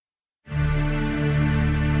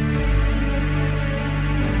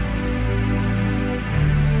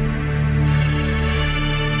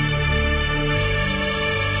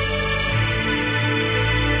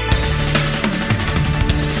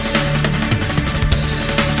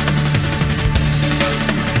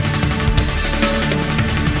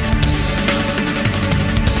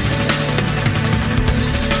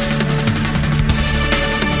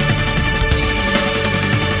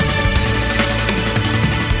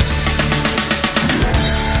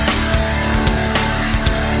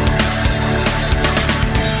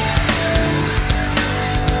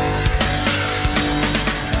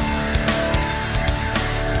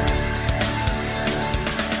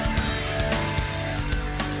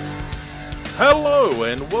Hello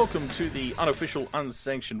and welcome to the unofficial,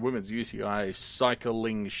 unsanctioned Women's UCI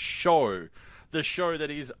Cycling Show. The show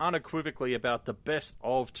that is unequivocally about the best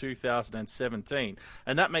of 2017.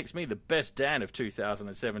 And that makes me the best Dan of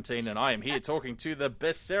 2017, and I am here talking to the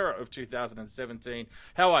best Sarah of 2017.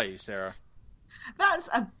 How are you, Sarah? That's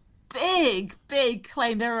a big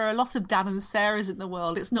claim. There are a lot of Dan and Sarahs in the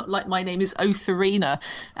world. It's not like my name is Otharina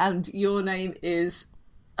and your name is...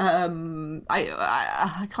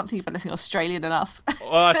 I can't think of anything Australian enough.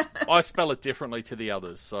 Well, I spell it differently to the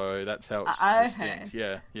others, so that's how it's distinct.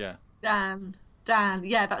 Yeah. Dan,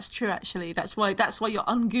 yeah, that's true. Actually, that's why you're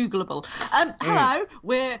ungoogleable. Hello,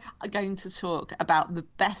 we're going to talk about the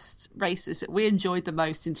best races that we enjoyed the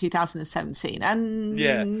most in 2017,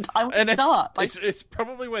 and I want to start. It's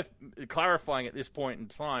probably worth clarifying at this point in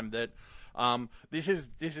time that. This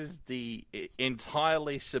is the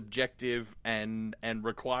entirely subjective and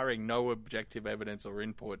requiring no objective evidence or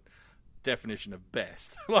input definition of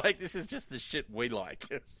best. Like, this is just the shit we like.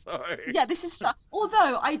 So yeah, this is stuff.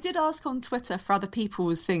 Although I did ask on Twitter for other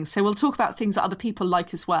people's things, so we'll talk about things that other people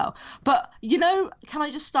like as well. But can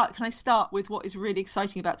I start with what is really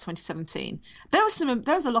exciting about 2017? There was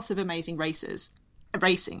a lot of amazing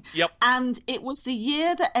racing. Yep. And it was the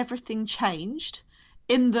year that everything changed,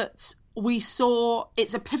 in that we saw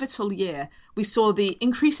it's a pivotal year. We saw the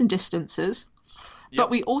increase in distances, but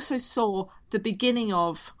we also saw the beginning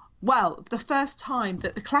of, the first time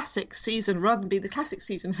that the classic season, rather than being the classic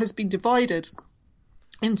season, has been divided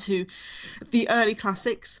into the early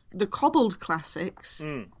classics, the cobbled classics,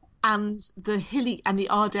 and the hilly and the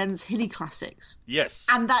Ardennes hilly classics. Yes.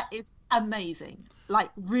 And that is amazing. Like,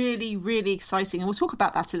 really, really exciting. And we'll talk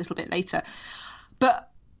about that a little bit later. But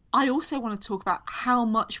I also want to talk about how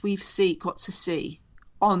much we've got to see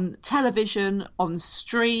on television, on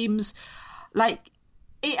streams. Like,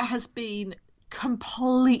 it has been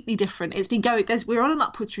completely different. It's been we're on an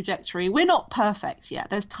upward trajectory. We're not perfect yet.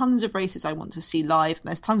 There's tons of races I want to see live, and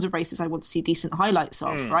there's tons of races I want to see decent highlights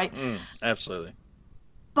of, right? Absolutely.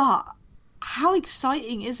 But how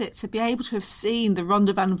exciting is it to be able to have seen the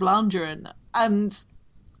Ronde van Vlaanderen and...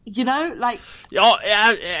 and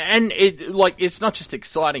it's not just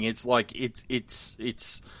exciting. It's like it's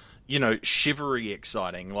shivery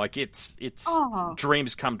exciting. Like it's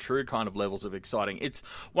dreams come true kind of levels of exciting. It's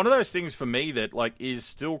one of those things for me that is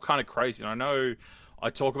still kind of crazy. And I know I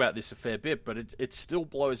talk about this a fair bit, but it still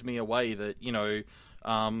blows me away that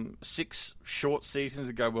 6 short seasons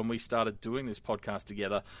ago when we started doing this podcast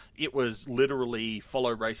together, it was literally follow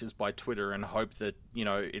races by Twitter and hope that,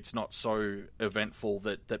 it's not so eventful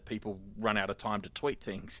that people run out of time to tweet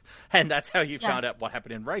things. And that's how you found out what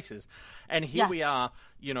happened in races. And here we are,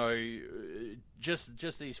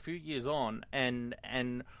 just these few years on, and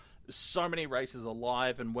so many races are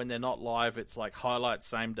live, and when they're not live, it's like highlights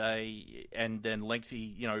same day, and then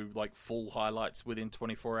lengthy, full highlights within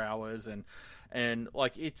 24 hours, and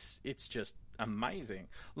it's just amazing.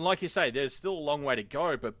 Like you say, there's still a long way to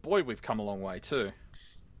go, but boy, we've come a long way too.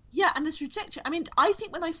 Yeah, and the trajectory. I mean, I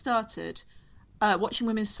think when I started watching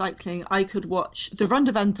women's cycling, I could watch the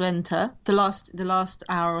Ronde van Drenthe, the last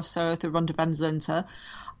hour or so of the Ronde van Drenthe.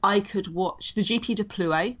 I could watch the GP de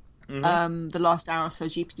Plouay. The last hour or so,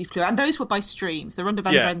 GP de Plouay, and those were by streams. The Ronde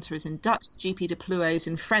van Drenthe is in Dutch, GP de Plouay is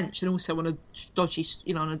in French, and also on a dodgy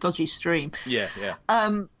stream.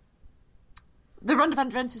 The Ronde van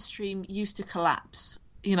Drenthe stream used to collapse,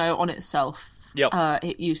 on itself. Yep.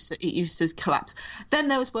 It used to collapse. Then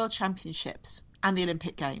there was World Championships and the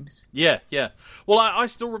Olympic Games. Yeah. Well, I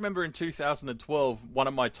still remember in 2012, one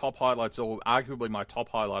of my top highlights, or arguably my top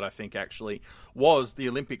highlight, I think, actually, was the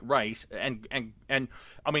Olympic race. And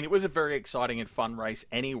I mean, it was a very exciting and fun race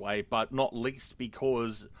anyway, but not least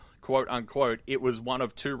because, quote unquote, it was one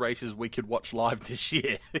of 2 races we could watch live this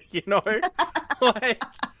year.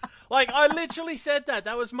 Like, I literally said that.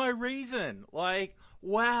 That was my reason. Like,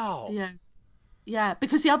 wow. Yeah,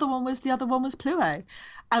 because the other one was Plouay,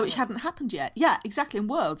 which hadn't happened yet. Yeah, exactly, in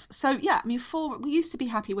Worlds. So, yeah, I mean, we used to be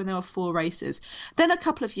happy when there were 4 races. Then a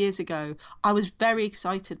couple of years ago, I was very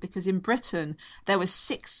excited because in Britain, there were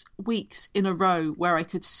 6 weeks in a row where I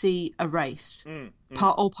could see a race,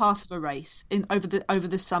 part of a race over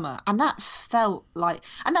the summer. And that felt like,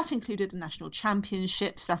 and that included the national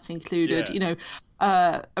championships, that included,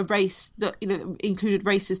 a race that, included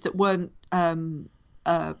races that weren't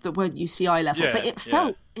UCI level, but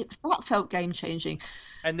that felt game changing.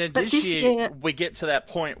 And then this year we get to that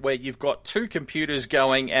point where you've got 2 computers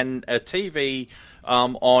going and a TV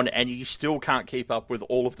on, and you still can't keep up with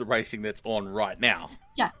all of the racing that's on right now.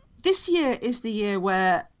 Yeah, this year is the year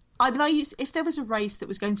where I mean, if there was a race that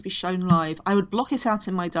was going to be shown live, I would block it out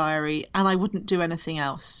in my diary and I wouldn't do anything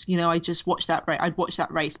else. I just watch that race. I'd watch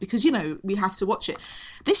that race because, we have to watch it.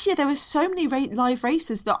 This year, there were so many live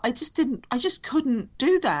races that I just couldn't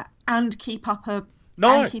do that and keep up a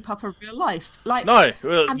real life.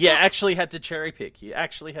 Actually had to cherry pick. You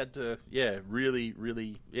actually had to, really,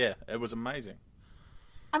 really, it was amazing.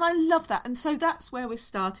 And I love that. And so that's where we're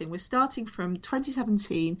starting. We're starting from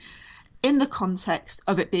 2017 in the context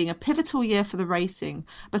of it being a pivotal year for the racing,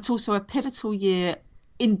 but also a pivotal year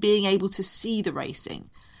in being able to see the racing.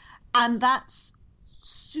 And that's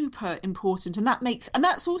super important. And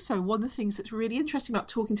that's also one of the things that's really interesting about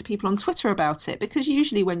talking to people on Twitter about it, because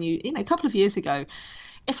usually when a couple of years ago,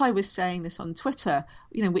 if I was saying this on Twitter,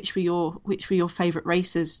 which were your favourite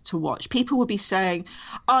races to watch, people would be saying,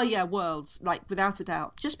 "Oh yeah, Worlds," like without a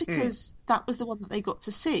doubt, just because that was the one that they got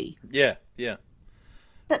to see. Yeah.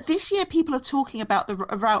 But this year, people are talking about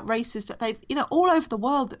races that they've, all over the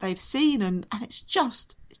world that they've seen, and it's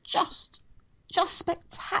just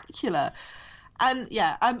spectacular. And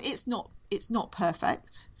it's not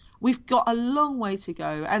perfect. We've got a long way to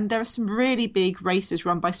go, and there are some really big races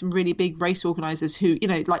run by some really big race organisers who,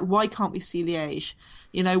 like, why can't we see Liège?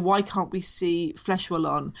 Why can't we see Flèche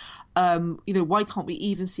Wallonne? Why can't we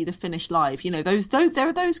even see the finish live? There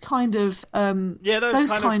are those kind of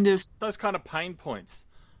those kind of pain points,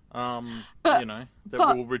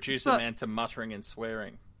 that will reduce a man to muttering and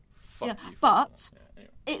swearing.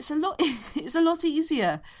 It's a lot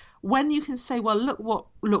easier when you can say, well, look what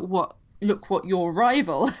your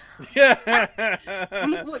rival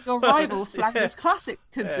look what your rival Flanders Classics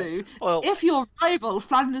can do. Well, if your rival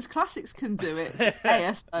Flanders Classics can do it,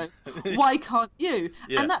 ASO, why can't you?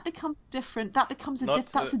 And that becomes different.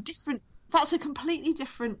 That's a completely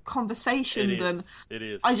different conversation than it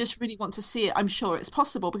is. I just really want to see it. I'm sure it's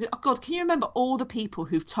possible because, oh God, can you remember all the people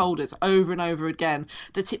who've told us over and over again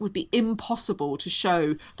that it would be impossible to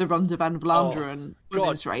show the Ronde van Vlaanderen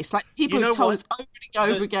women's race? Like, people have told us over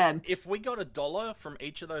and over again. If we got $1 from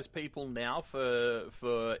each of those people now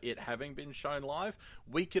for it having been shown live,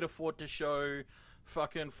 we could afford to show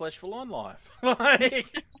fucking Flèche Wallonne live.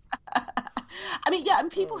 I mean,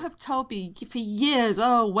 and people have told me for years,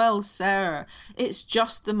 oh, well, Sarah, it's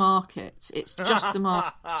just the market. It's just the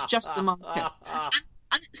market. It's just the market.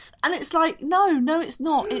 And it's like, no, it's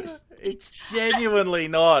not. It's genuinely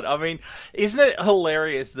not. I mean, isn't it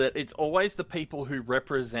hilarious that it's always the people who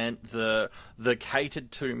represent the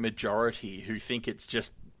catered to majority who think it's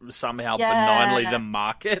just somehow benignly the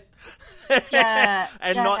market,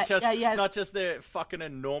 not just their fucking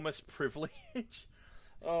enormous privilege.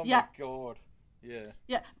 Oh my God. Yeah.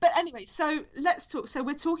 But anyway, so let's talk. So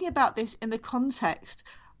we're talking about this in the context,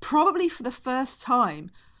 probably for the first time,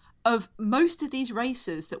 of most of these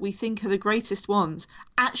races that we think are the greatest ones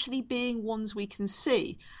actually being ones we can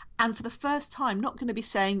see. And for the first time, not going to be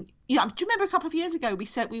saying, do you remember a couple of years ago we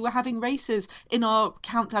said we were having races in our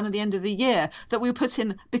countdown at the end of the year that we were put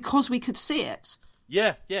in because we could see it?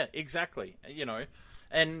 Yeah, exactly.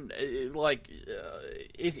 And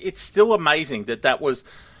it's still amazing that was.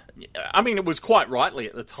 I mean, it was quite rightly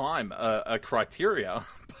at the time a criteria,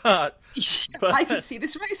 but I can see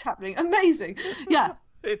this race happening. Amazing, yeah.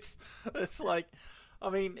 It's like, I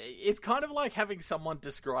mean, it's kind of like having someone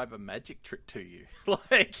describe a magic trick to you.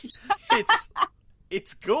 Like,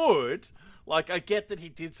 it's good. Like, I get that he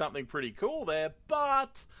did something pretty cool there,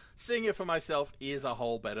 but seeing it for myself is a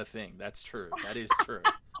whole better thing. That's true. That is true.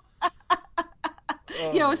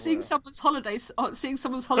 Or seeing someone's holiday photo.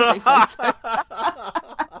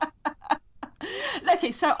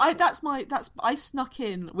 Okay, so I snuck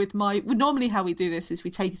in with my. Normally, how we do this is we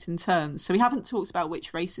take it in turns. So we haven't talked about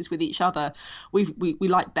which races with each other we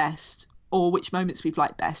like best or which moments we've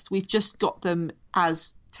liked best. We've just got them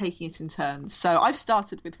as taking it in turns. So I've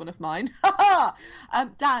started with one of mine.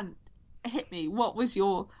 Dan, hit me. What was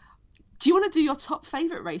your? Do you want to do your top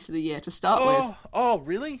favourite race of the year to start with? Oh,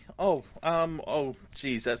 really?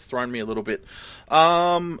 Geez, that's thrown me a little bit.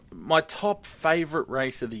 My top favourite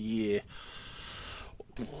race of the year.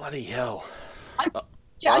 Bloody hell.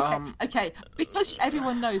 Okay. Because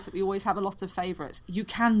everyone knows that we always have a lot of favourites, you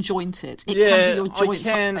can joint it. It can be your joint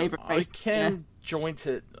top favourite race. I can joint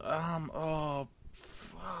it. Fuck.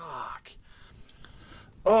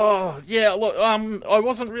 Oh, yeah, look, I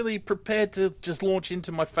wasn't really prepared to just launch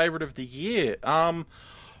into my favourite of the year. But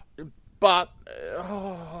I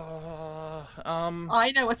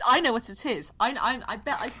know what it is. I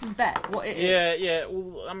bet I can bet what it is. Yeah.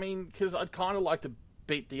 Well, I mean, because I'd kind of like to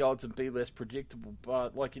beat the odds and be less predictable,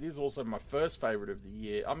 but like it is also my first favourite of the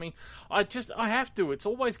year. I mean, I have to. It's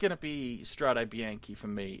always going to be Strade Bianchi for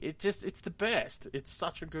me. It's the best. It's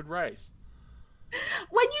such a good race.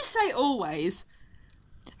 When you say always,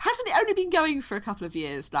 hasn't it only been going for a couple of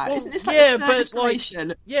years now? Well, isn't this like the third iteration?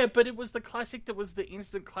 Like, yeah, but it was the classic that was the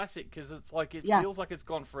instant classic because it's like it feels like it's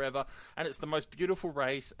gone forever, and it's the most beautiful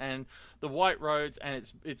race, and the white roads, and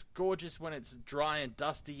it's gorgeous when it's dry and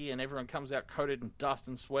dusty, and everyone comes out coated in dust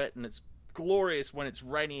and sweat, and it's glorious when it's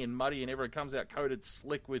rainy and muddy, and everyone comes out coated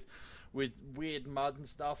slick with weird mud and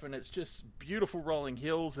stuff, and it's just beautiful rolling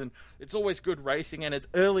hills, and it's always good racing, and it's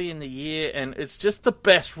early in the year, and it's just the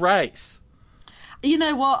best race. You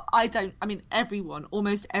know what?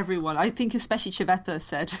 Almost everyone, I think especially Civetta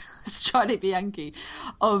said, Strade Bianchi,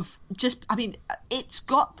 it's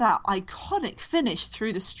got that iconic finish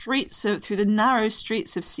through the narrow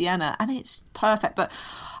streets of Siena, and it's perfect. But,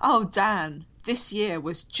 Dan, this year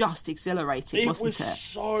was just exhilarating, wasn't it? It was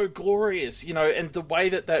so glorious, and the way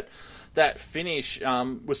that finish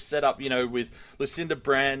was set up, with Lucinda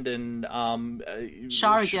Brand and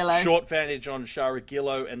Sciarregillo. Short vantage on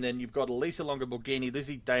Sciarregillo, and then you've got Elisa Longoborghini,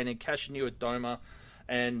 Lizzie Dana, Kasia Niewiadoma,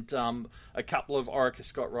 and a couple of Orica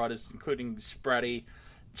Scott riders, including Spratty,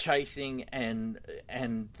 chasing and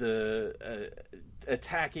the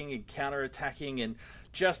attacking and counter-attacking, and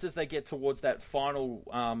just as they get towards that final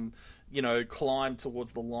climb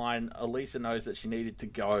towards the line, Elisa knows that she needed to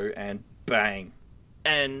go, and bang,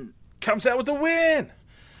 and comes out with the win.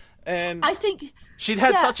 And I think she'd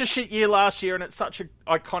had such a shit year last year, and it's such an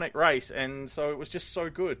iconic race, and so it was just so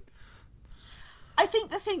good. I think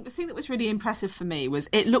the thing that was really impressive for me was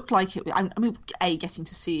it looked like it. I mean, A, getting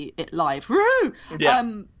to see it live, woo! Yeah.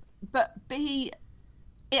 But B,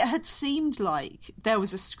 it had seemed like there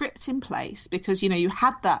was a script in place because, you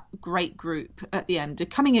had that great group at the end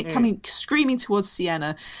coming screaming towards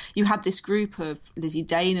Siena. You had this group of Lizzie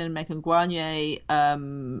Dane and Megan Guarnier,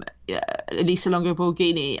 Elisa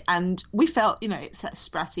Longoborghini, and we felt, it's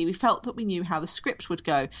Spratty. We felt that we knew how the script would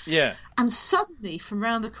go. Yeah. And suddenly, from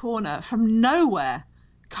round the corner, from nowhere,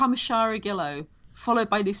 comes Sciarregillo, followed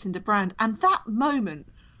by Lucinda Brand. And that moment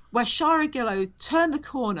where Sciarregillo turned the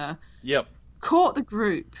corner, caught the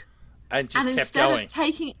group, and just kept going.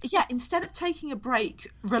 Instead of taking a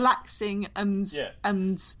break, relaxing and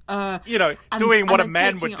doing what a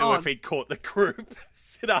man would do if he caught the group,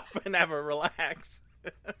 sit up and have a relax.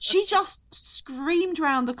 She just screamed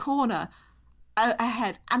round the corner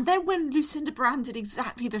ahead, and then when Lucinda Brand did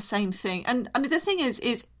exactly the same thing, and I mean the thing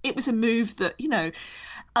is it was a move that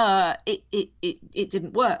it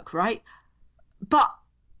didn't work, right? But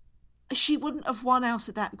she wouldn't have won out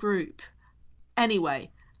of that group anyway,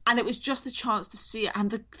 and it was just a chance to see it, and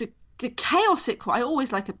the chaos I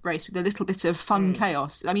always like a race with a little bit of fun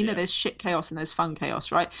chaos. I mean, there's shit chaos and there's fun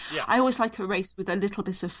chaos, right? I always like a race with a little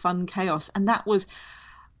bit of fun chaos, and that was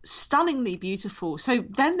stunningly beautiful. So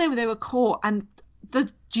then they were caught, and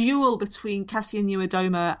the duel between Kasia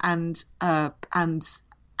Niewiadoma and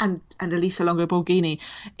Elisa Longoborghini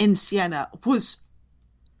in Siena was,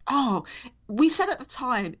 we said at the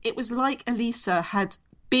time it was like Elisa had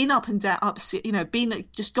been up and down,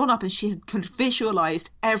 just gone up, and she could visualize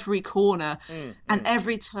every corner and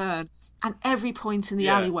every turn and every point in the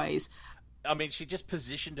alleyways. I mean, she just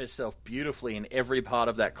positioned herself beautifully in every part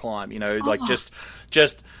of that climb, just,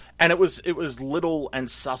 and it was little and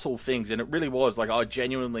subtle things, and it really was, like, I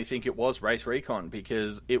genuinely think it was race recon,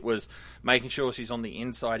 because it was making sure she's on the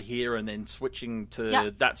inside here and then switching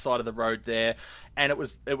to that side of the road there, and it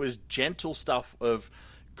was gentle stuff of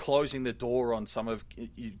closing the door on some of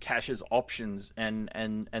Cash's options and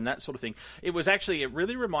that sort of thing. It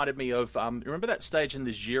really reminded me of remember that stage in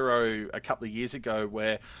the Giro a couple of years ago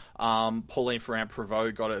where Pauline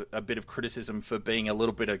Ferrand-Prévot got a bit of criticism for being a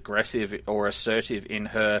little bit aggressive or assertive in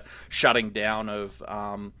her shutting down of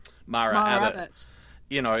Mara Abbott.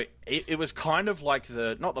 It was kind of like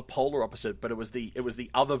not the polar opposite, but it was the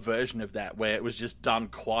other version of that, where it was just done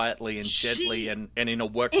quietly and gently and in a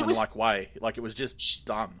workmanlike way. Like, it was just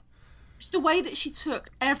done. The way that she took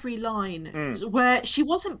every line, where she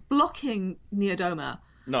wasn't blocking Niewiadoma,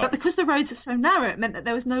 but because the roads are so narrow, it meant that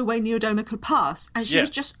there was no way Niewiadoma could pass, and she was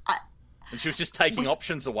just. And she was just taking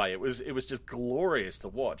options away. It was just glorious to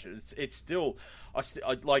watch. It's still,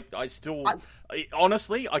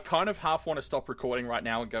 honestly, I kind of half want to stop recording right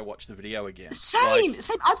now and go watch the video again. Same.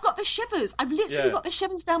 I've got the shivers. I've literally got the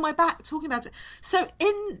shivers down my back talking about it. So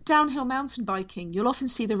in downhill mountain biking, you'll often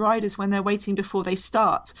see the riders when they're waiting before they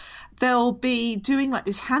start. They'll be doing like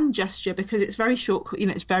this hand gesture because it's very short.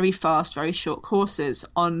 It's very fast, very short courses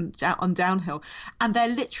on downhill, and they're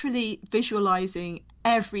literally visualizing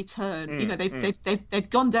every turn. You know, they've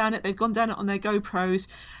gone down it. They've gone down it on their GoPros.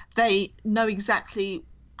 They know exactly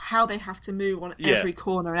how they have to move on every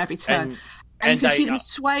corner and every turn. And you can see them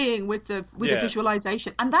swaying with the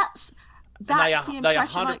visualization, and that's the impression. They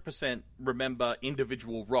 100% remember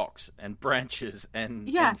individual rocks and branches and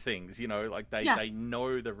things. You know, like they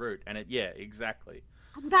know the route, and exactly.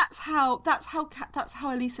 And that's how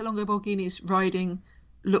Elisa Longo Borghini's riding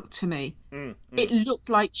looked to me. It looked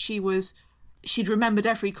like she'd remembered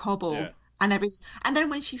every cobble and everything. And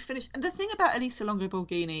then when she finished, and the thing about Elisa Longo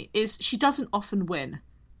Borghini is she doesn't often win.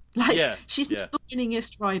 Like she's not the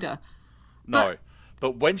winningest rider. No,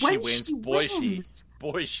 but when she wins,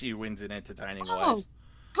 she wins in entertaining ways.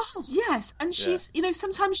 God, yes. And she's, you know,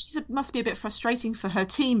 sometimes must be a bit frustrating for her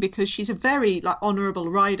team because she's a very honourable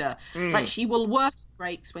rider. Like she will work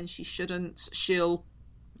breaks when she shouldn't. She'll,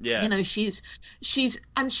 you know, she's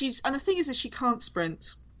and the thing is that she can't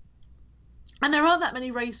sprint. And there aren't that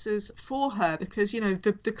many races for her because, you know,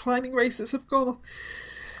 the climbing races have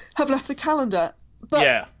left the calendar.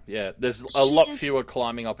 But there's a lot fewer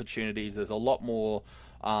climbing opportunities. There's a lot more,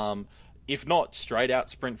 if not straight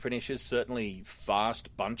out sprint finishes, certainly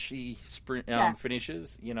fast, bunchy sprint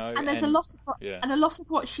finishes. You know, and there's a lot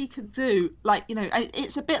of what she could do. Like, you know,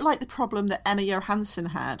 it's a bit like the problem that Emma Johansson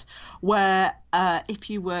had, where Emma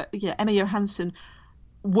Johansson,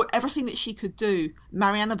 everything that she could do,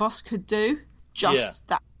 Marianne Vos could do, just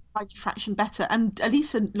that tiny fraction better, and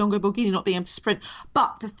Elisa Longo Borghini not being able to sprint.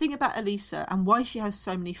 But the thing about Elisa and why she has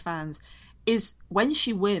so many fans is when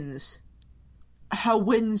she wins, her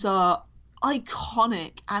wins are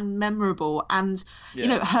iconic and memorable. And you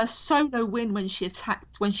know, her solo win when she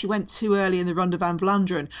went too early in the Ronde van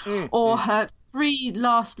Vlaanderen, or her 3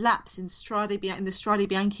 last laps in the Strade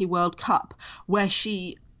Bianche World Cup where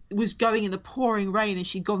she was going in the pouring rain and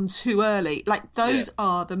she'd gone too early. Like those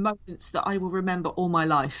are the moments that I will remember all my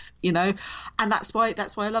life, you know, and that's why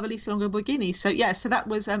I love Elisa Longo Borghini. So that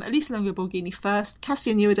was Elisa Longo Borghini first,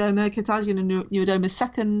 Cassia Niewiadoma, Katarzyna Niewiadoma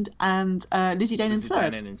second, and Lizzie Dane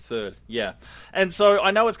in third. Yeah. And so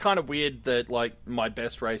I know it's kind of weird that like my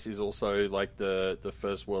best race is also like the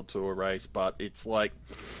first World Tour race, but it's like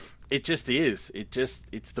it just is.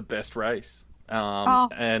 It's the best race.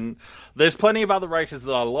 And there's plenty of other races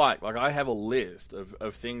that I like. Like I have a list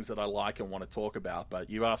of things that I like and want to talk about, but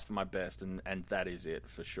you asked for my best, and that is it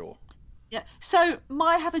for sure. Yeah. So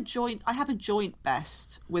I have a joint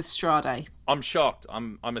best with Strade. I'm shocked.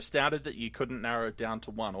 I'm astounded that you couldn't narrow it down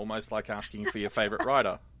to one. Almost like asking for your favorite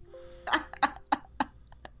rider.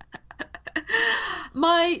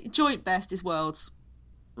 My joint best is Worlds.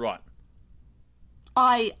 Right.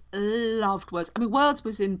 I loved Worlds. I mean, Worlds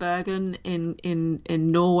was in Bergen in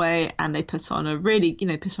Norway, and they put on a really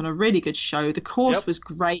good show. The course was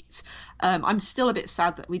great. I'm still a bit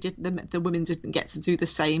sad that the women didn't get to do the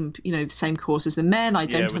same course as the men. I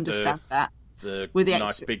don't understand that. With the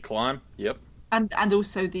nice big climb. Yep. And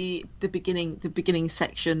also the beginning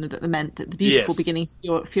section that the beautiful beginning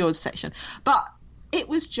fjord section. But it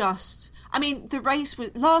was just, I mean, the race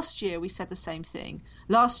was last year. We said the same thing.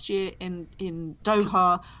 Last year in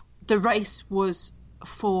Doha, the race was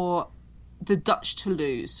for the Dutch to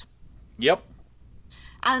lose. Yep.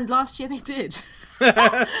 And last year they did. and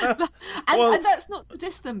that's not to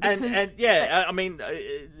diss them because I mean,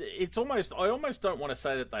 it's almost. I almost don't want to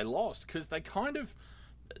say that they lost because they kind of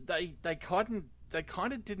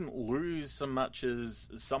didn't lose so much as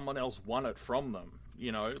someone else won it from them.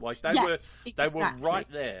 You know, like they were right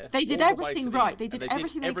there. They did everything right. They did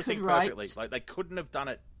everything they could right. Perfectly. Like they couldn't have done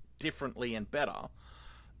it differently and better.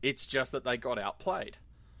 It's just that they got outplayed.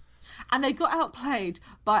 And they got outplayed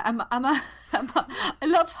by I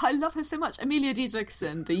love her so much. Amelia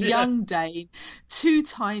Didriksen, the young Dane, 2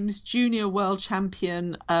 times junior world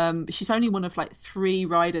champion. She's only one of like 3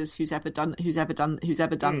 riders who's ever done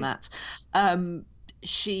that.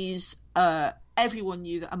 She's everyone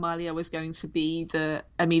knew that Amelia was going to be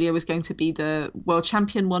the world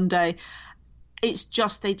champion one day. It's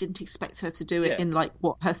just they didn't expect her to do it in like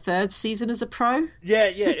her 3rd season as a pro. Yeah,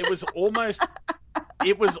 it was almost.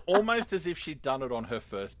 It was almost as if she'd done it on her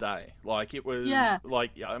first day. Like it was, I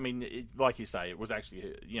mean, like you say, it was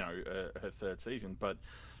actually, her 3rd season. But,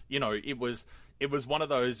 it was one of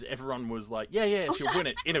those. Everyone was like, she'll win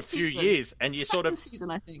it in a few years, and you sort of season,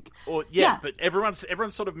 I think. Or but everyone's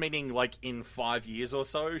sort of meaning like in 5 years or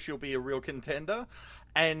so she'll be a real contender,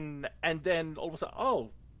 and then all of a sudden, oh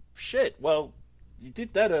shit, well you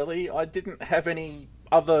did that early. I didn't have any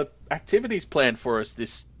other activities planned for us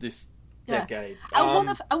this decade. And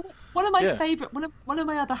one of my favorite, one of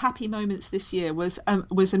my other happy moments this year was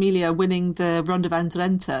Amelia winning the Ronde van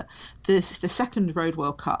Drenthe, the second Road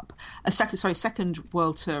World Cup, second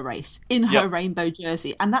World Tour race in her rainbow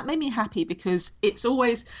jersey, and that made me happy because it's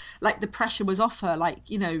always like the pressure was off her. Like,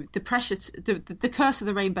 you know, the pressure, the curse of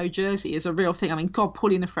the rainbow jersey is a real thing. I mean, God,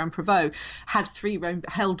 Paulina Ferrand-Prévot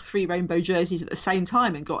held three rainbow jerseys at the same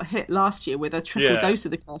time and got hit last year with a triple dose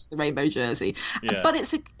of the curse of the rainbow jersey. Yeah. But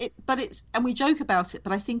it's and we joke about it,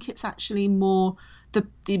 but I think it's actually more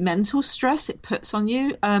the mental stress it puts on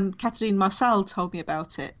you. Catherine Marçal told me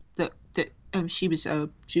about it, that she was a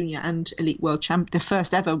junior and elite world champ, the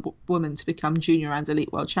first ever woman to become junior and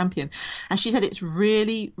elite world champion, and she said it's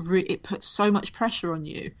really it puts so much pressure on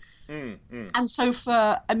you. And so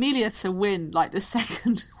for Amelia to win like the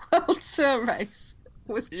second World Tour race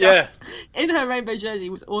was just in her rainbow jersey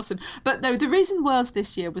was awesome. But no, the reason Worlds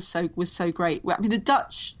this year was so great. I mean, the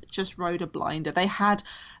Dutch just rode a blinder. They had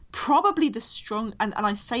probably the strong, and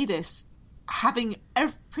I say this having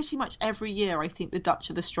pretty much every year, I think the Dutch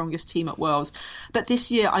are the strongest team at Worlds, but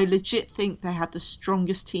this year I legit think they had the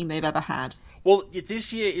strongest team they've ever had. Well,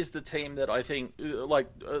 this year is the team that I think, let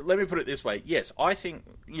me put it this way. Yes, I think,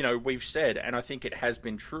 you know, we've said, and I think it has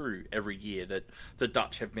been true every year, that the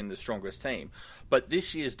Dutch have been the strongest team. But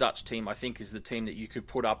this year's Dutch team, I think, is the team that you could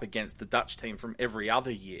put up against the Dutch team from every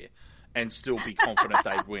other year and still be confident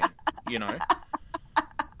they'd win, you know?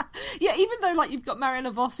 Yeah, even though like you've got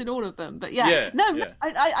Marianne Vos in all of them, but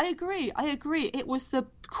I agree. It was the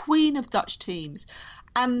queen of Dutch teams,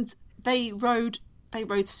 and they rode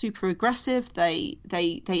super aggressive. They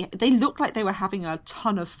looked like they were having a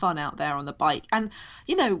ton of fun out there on the bike. And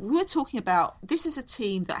you know, we were talking about, this is a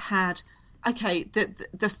team that had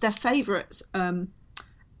their favourites,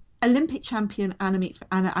 Olympic champion Anna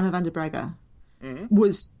van der Breggen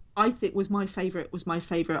was my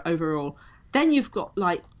favourite overall. Then you've got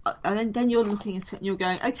like, and then you're looking at it and you're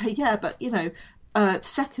going, okay, yeah, but you know,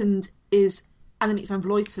 second is Annemiek van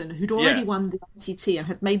Vleuten, who'd already won the ITT and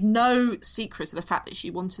had made no secret of the fact that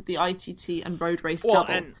she wanted the ITT and road race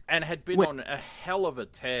double. And had been on a hell of a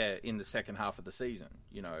tear in the second half of the season,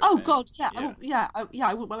 you know. Oh, God, yeah.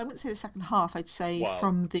 I wouldn't say the second half. I'd say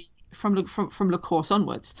from Le Course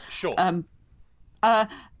onwards. Sure.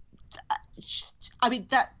 I mean,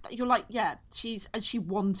 that you're like, yeah, she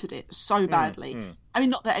wanted it so badly. I mean,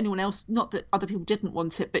 not that other people didn't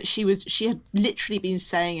want it, but she had literally been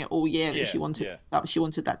saying it all year that she wanted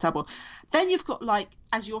that double. Then you've got like,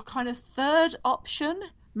 as your kind of third option,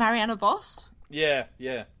 Marianne Vos. Yeah.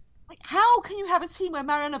 Like, how can you have a team where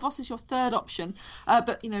Marianne Vos is your third option?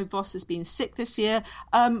 But you know, Vos has been sick this year.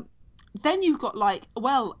 Then you've got like,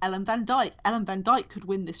 well, Ellen van Dijk. Ellen van Dijk could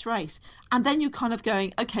win this race. And then you're kind of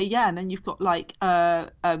going, okay, yeah. And then you've got like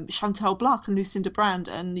Chantal Blaak and Lucinda Brand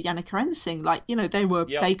and Janneke Rensing. Like, you know, they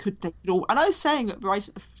could all. And I was saying right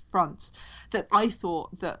at the front that I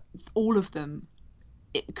thought that all of them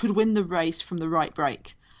could win the race from the right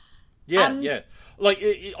break. Yeah. Like,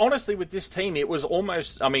 honestly, with this team, it was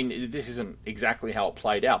almost, I mean, this isn't exactly how it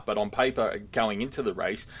played out, but on paper, going into the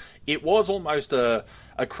race, it was almost a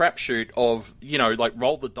crapshoot of, you know, like,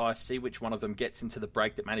 roll the dice, see which one of them gets into the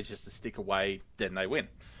break that manages to stick away, then they win.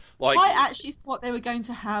 Like, I actually thought they were going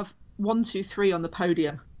to have 1, 2, 3 on the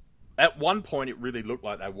podium. At one point, it really looked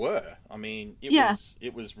like they were. I mean,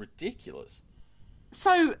 it was ridiculous.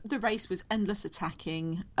 So the race was endless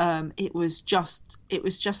attacking. It was just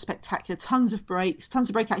spectacular. Tons of break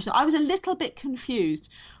action. I was a little bit confused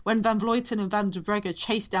when Van Vleuten and Van der Breggen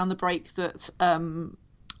chased down the break that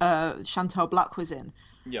Chantal Blaak was in.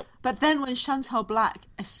 Yep. But then when Chantal Blaak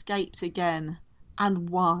escaped again and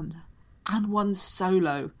won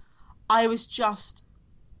solo, I was just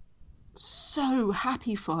so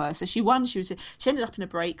happy for her. So she won. She ended up in a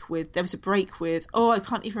break with. There was a break with. Oh, I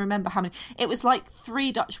can't even remember how many. It was like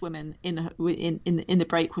 3 Dutch women in the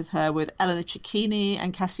break with her, with Elena Cecchini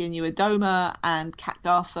and Cassia Nieuwedoma and Kat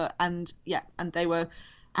Garfer, and they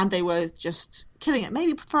were just killing it.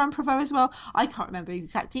 Maybe Ferrand Prévot as well. I can't remember the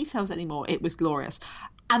exact details anymore. It was glorious.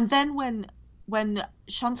 And then when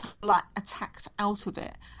Chantal Blaak attacked out of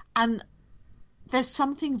it, and there's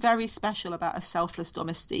something very special about a selfless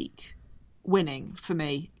domestique winning for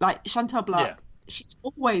me. Like Chantal Blaak, she's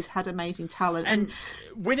always had amazing talent, and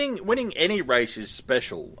winning any race is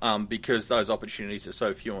special because those opportunities are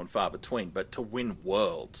so few and far between. But to win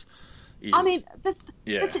Worlds, but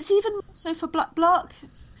it's even more so for Blaak.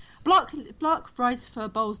 Blaak rides for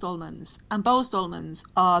Boels Dolmans, and Boels Dolmans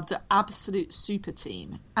are the absolute super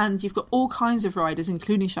team. And you've got all kinds of riders,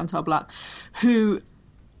 including Chantal Blaak, who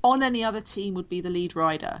on any other team would be the lead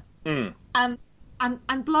rider.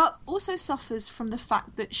 And Blaak also suffers from the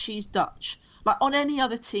fact that she's Dutch. Like on any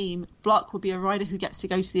other team, Block would be a rider who gets to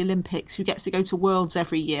go to the Olympics, who gets to go to Worlds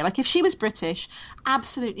every year. Like if she was British,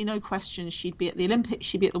 absolutely no question she'd be at the Olympics,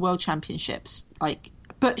 she'd be at the World Championships. Like,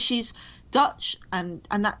 but she's Dutch, and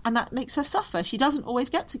that makes her suffer. She doesn't always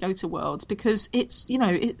get to go to Worlds because it's, you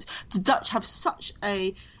know, the Dutch have such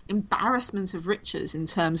a embarrassment of riches in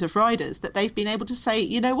terms of riders that they've been able to say,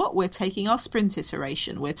 you know what, we're taking our sprint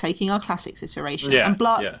iteration, we're taking our classics iteration, and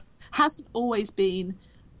Block hasn't always been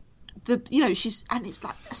the, you know, she's, and it's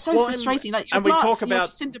like so frustrating. Like, and we talk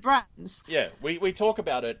about Cinder Brands. Yeah, we talk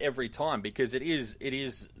about it every time because it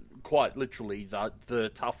is quite literally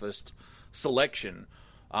the toughest selection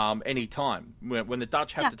any time. When the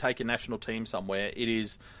Dutch have to take a national team somewhere, it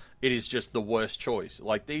is just the worst choice.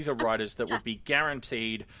 Like, these are riders that would be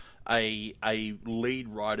guaranteed a lead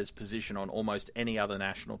rider's position on almost any other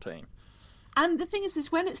national team. And the thing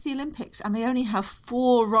is when it's the Olympics and they only have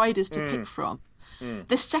 4 riders to pick from,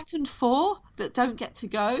 the second 4 that don't get to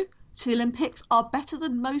go to the Olympics are better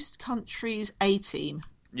than most countries' A team.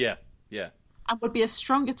 Yeah, yeah. And would be a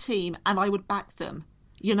stronger team, and I would back them.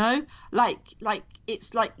 You know, like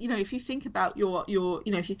it's like, you know, if you think about your you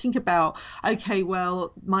know, if you think about, okay,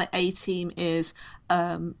 well, my A team is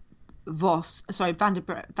Van der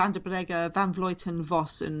Breggen, Van Vleuten,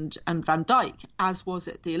 Vos, and Van Dijk, as was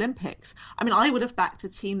at the Olympics. I mean, I would have backed a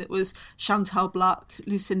team that was Chantal Blaak,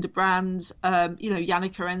 Lucinda Brands, you know,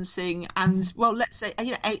 Janneke Rensing, and, well, let's say,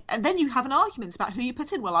 you know, and then you have an argument about who you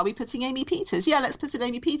put in. Well, are we putting Amy Peters? Yeah, let's put in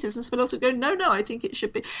Amy Peters. And someone else will go, no, I think it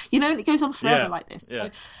should be, you know, and it goes on forever like this. Yeah. So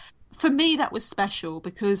for me, that was special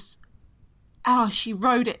because she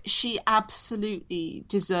rode it. She absolutely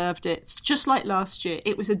deserved it. Just like last year,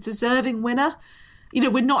 it was a deserving winner. You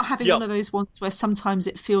know, we're not having one of those ones where sometimes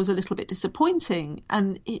it feels a little bit disappointing.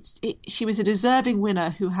 And she was a deserving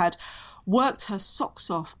winner who had worked her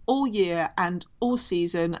socks off all year and all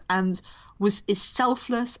season, and is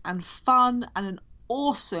selfless and fun and an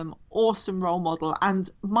awesome role model. And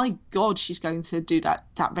my God, she's going to do that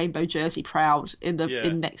rainbow jersey proud in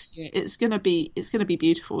next year. It's gonna be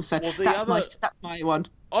beautiful. So that's my one.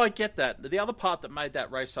 I get that. The other part that made that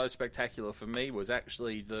race so spectacular for me was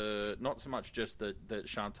actually not so much just that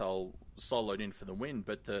Chantal soloed in for the win,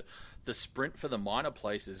 but the sprint for the minor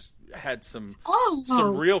places had some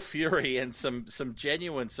real fury and some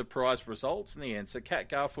genuine surprise results in the end. So Kat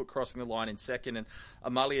Garfoot crossing the line in second and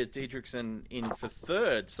Amalia Didriksen in for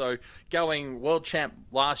third. So going world champ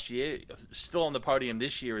last year, still on the podium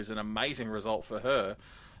this year, is an amazing result for her.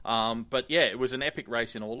 But yeah, it was an epic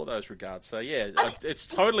race in all of those regards. So yeah, it's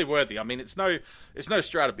totally worthy. I mean, it's no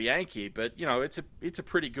Strade Bianchi, but you know, it's a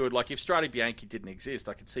pretty good. Like, if Strade Bianchi didn't exist,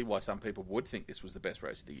 I could see why some people would think this was the best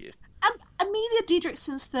race of the year. Amelia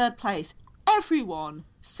Didriksen's third place. Everyone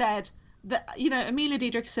said that, you know, Amelia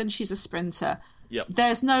Didriksen, she's a sprinter. Yep.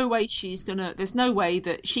 There's no way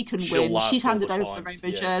that she can win. She's handed over the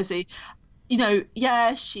rainbow jersey. You know,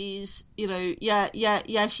 she's, you know,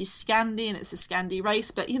 she's Scandi and it's a Scandi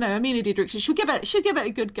race, but, you know, Amelia Didriksen, she'll give it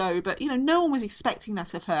a good go, but, you know, no one was expecting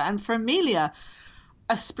that of her. And for Amelia,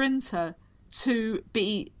 a sprinter, to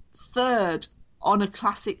be third on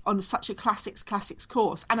such a classics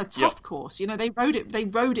course, and a tough course, you know, they rode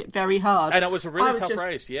it very hard. And it was a really tough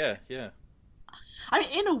race. Yeah. I mean,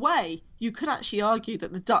 in a way, you could actually argue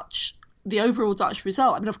that the overall Dutch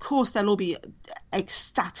result, I mean, of course, they'll all be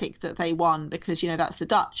ecstatic that they won because, you know, that's the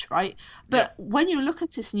Dutch, right? But when you look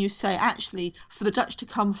at it and you say, actually, for the Dutch to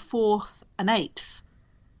come 4th and 8th.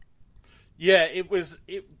 Yeah,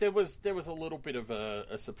 there was a little bit of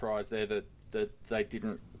a surprise there that they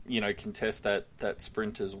didn't, you know, contest that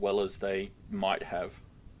sprint as well as they might have.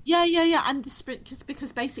 Yeah, and the sprint,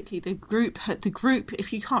 because basically the group,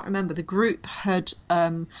 if you can't remember, the group had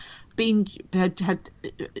Chantal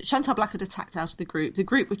Blaak had attacked out of the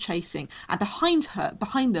group were chasing, and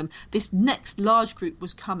behind them this next large group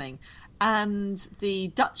was coming, and the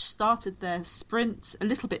Dutch started their sprint a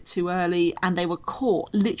little bit too early, and they were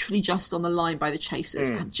caught literally just on the line by the chasers.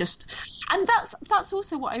 And that's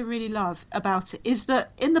also what I really love about it, is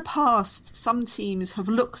that in the past some teams have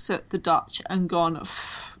looked at the Dutch and gone,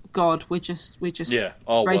 God, we're just racing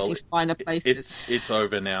for minor places. It's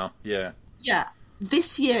over now. Yeah.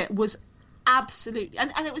 This year was absolutely,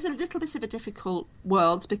 and it was a little bit of a difficult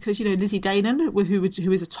world because, you know, Lizzie Danon, who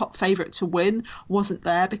was a top favourite to win, wasn't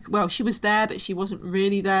there. Well, she was there, but she wasn't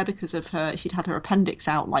really there because of she'd had her appendix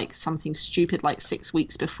out like something stupid like 6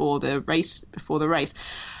 weeks before the race.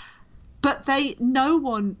 But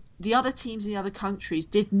the other teams in the other countries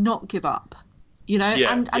did not give up. You know,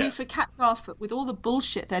 Yeah, and I yeah. mean, for Kat Garfoot, with all the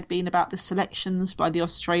bullshit there'd been about the selections by the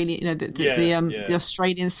Australian, you know, the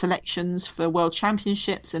Australian selections for World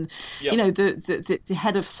Championships, and Yep. you know, the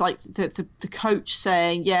head of psych, the coach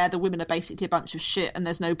saying, yeah, the women are basically a bunch of shit, and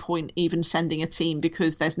there's no point even sending a team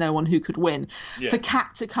because there's no one who could win. Yeah. For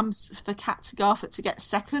Kat Garfoot to get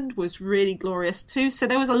second was really glorious too. So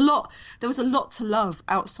there was a lot to love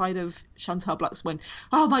outside of Chantal Black's win.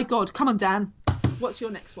 Oh my God, come on, Dan. What's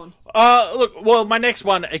your next one? Look, well, my next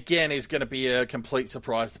one, again, is going to be a complete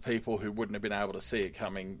surprise to people who wouldn't have been able to see it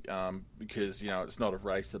coming, because, you know, it's not a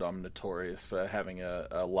race that I'm notorious for having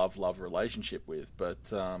a love-love relationship with, but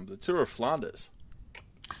the Tour of Flanders.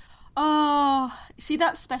 Oh, see,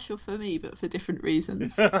 that's special for me, but for different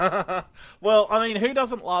reasons. Well, I mean, who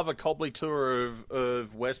doesn't love a cobbly tour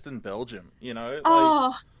of Western Belgium, you know? Like,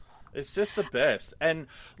 oh... It's just the best. And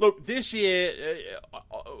look, this year,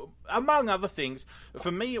 among other things,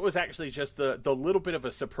 for me it was actually just the little bit of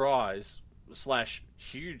a surprise /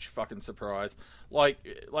 huge fucking surprise. Like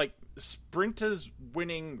sprinters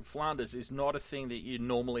winning Flanders is not a thing that you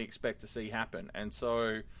normally expect to see happen. And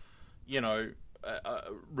so, you know,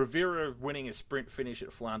 Rivera winning a sprint finish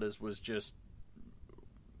at Flanders was just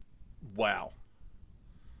wow.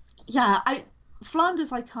 Yeah,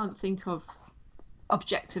 Flanders I can't think of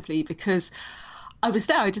objectively because I was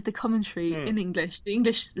there. I did the commentary in English, the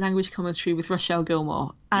English language commentary with Rochelle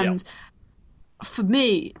Gilmore, and for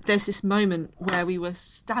me, there's this moment where we were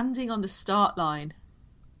standing on the start line,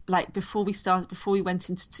 like before we went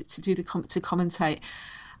in to do to commentate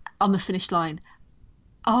on the finish line.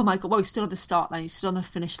 Oh my God! Well, we stood on the start line, you stood on the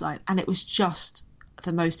finish line, and it was just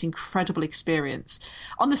the most incredible experience.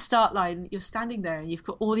 On the start line, you're standing there and you've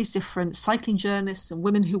got all these different cycling journalists and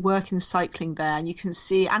women who work in cycling there, and you can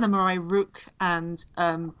see Anna-Marie Rook and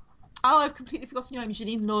I've completely forgotten your name,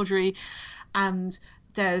 Janine Laudry, and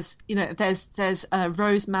there's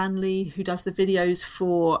Rose Manley who does the videos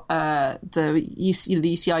for the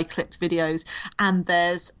UCI clipped videos, and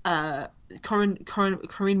there's Corinne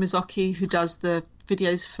Mazzocchi who does the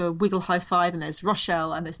videos for Wiggle High Five, and there's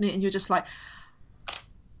Rochelle, and there's me, and you're just like,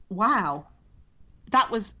 wow,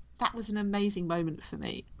 that was an amazing moment for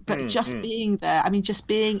me. But just being there, I mean, just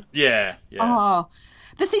being oh,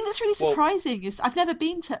 the thing that's really surprising is I've never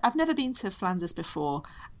been to Flanders before,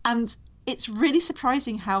 and it's really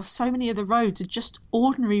surprising how so many of the roads are just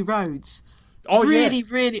ordinary roads.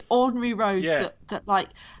 Really ordinary roads that like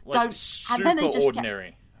don't, super and then they just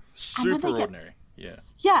ordinary, ordinary.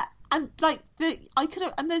 Yeah. And like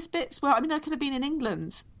there's bits where I could have been in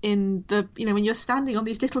England in the, you know, when you're standing on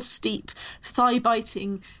these little steep thigh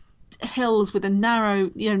biting hills with a narrow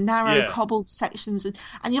cobbled sections,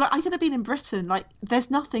 and you're like, I could have been in Britain. Like, there's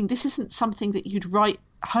nothing. This isn't something that you'd write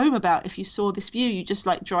home about if you saw this view. You just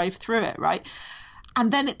like drive through it, right? And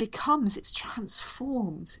then it's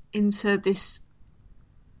transformed into this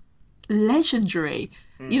legendary.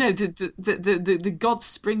 You know, the gods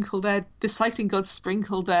sprinkled their, the cycling gods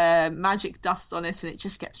sprinkled their magic dust on it, and it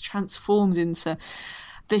just gets transformed into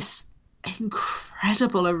this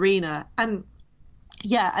incredible arena. And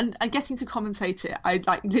yeah, and getting to commentate it, I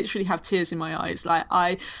like literally have tears in my eyes. Like,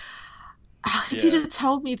 if you'd have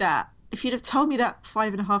told me that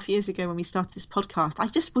 5.5 years ago when we started this podcast, I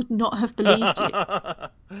just would not have believed you.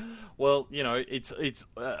 Well, you know, it's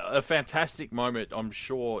a fantastic moment, I'm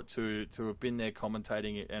sure, to have been there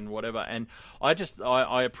commentating it and whatever. And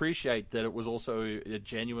I appreciate that it was also a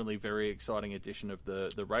genuinely very exciting edition of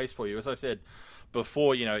the race for you. As I said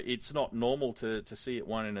before, you know, it's not normal to see it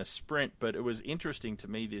won in a sprint, but it was interesting to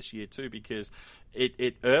me this year too, because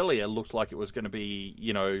it earlier looked like it was going to be,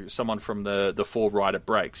 you know, someone from the four rider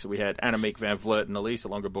break. So we had Annemiek van Vleuten, Elisa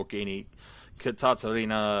Longa-Borghini,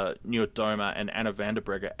 Katarina Nieuwdoma, and Anna van der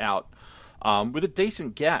Breggen out with a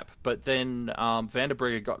decent gap. But then van der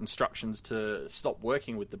Breggen got instructions to stop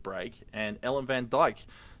working with the break, and Ellen van Dijk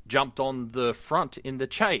jumped on the front in the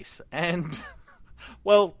chase. And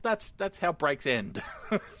well, that's how breaks end.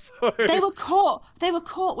 So, they were caught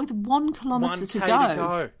with 1 kilometre to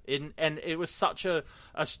go. And it was such a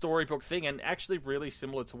storybook thing, and actually really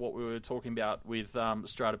similar to what we were talking about with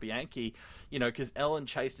Strade Bianche, you know, because Ellen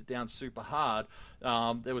chased it down super hard.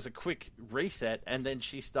 There was a quick reset, and then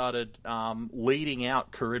she started leading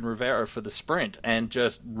out Corinne Rivera for the sprint and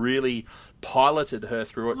just really piloted her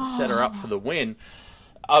through it and set her up for the win.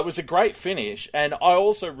 It was a great finish, and I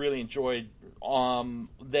also really enjoyed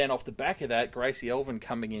then off the back of that, Gracie Elvin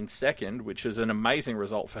coming in second, which is an amazing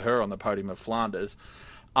result for her on the podium of Flanders.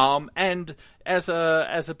 And as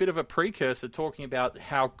a bit of a precursor, talking about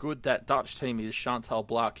how good that Dutch team is, Chantal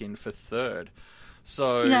Blaak in for third.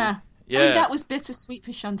 So Yeah. I mean, that was bittersweet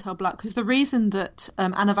for Chantal Black because the reason that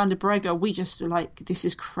Anna van der Breggen, we just were like, this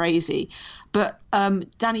is crazy. But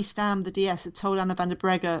Danny Stam, the DS, had told Anna van der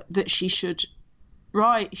Breggen that she should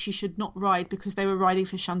not ride because they were riding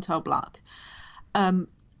for Chantal Black.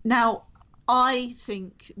 Now, I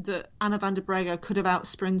think that Anna van der Breggen could have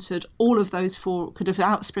outsprinted all of those four, could have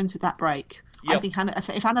outsprinted that break. Yep. I think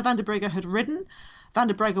if Anna van der Breggen had ridden, van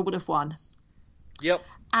der Breggen would have won. Yep.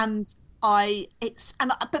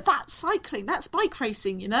 But that's cycling, that's bike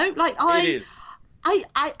racing, like it is.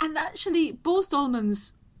 And actually Boels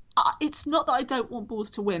Dolmans, it's not that I don't want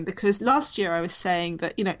Boels to win, because last year I was saying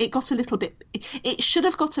that, it should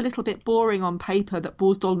have got a little bit boring on paper that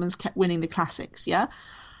Boels Dolmans kept winning the classics, yeah?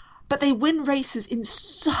 But they win races in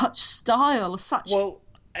such style,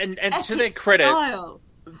 and to their credit, style.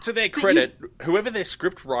 To their credit, whoever their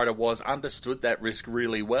script writer was understood that risk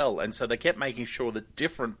really well, and so they kept making sure that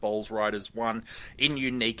different Boels riders won in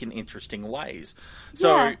unique and interesting ways.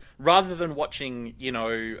 So rather than watching,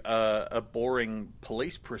 a boring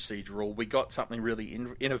police procedural, we got something really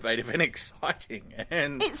innovative and exciting.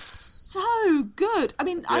 And it's so good. I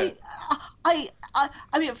mean, I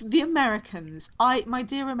mean, the Americans, my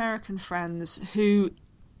dear American friends, who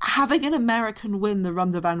having an American win the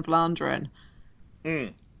Ronde van Vlaanderen.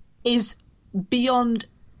 Is beyond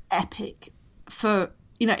epic for,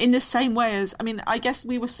 in the same way as, I mean, I guess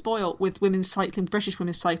we were spoilt with women's cycling, British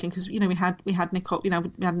women's cycling, because, we had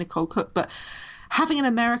Nicole Cook, but having an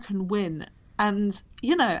American win and,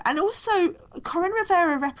 and also Corinne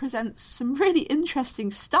Rivera represents some really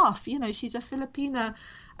interesting stuff. She's a Filipina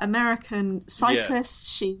American cyclist.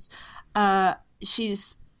 She's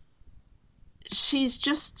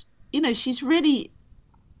just,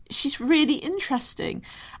 she's really interesting,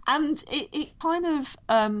 and it kind of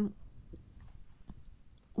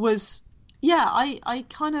was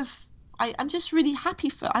I'm just really happy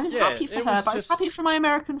for her, but I was happy for my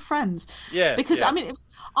American friends, because I mean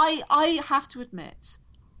I have to admit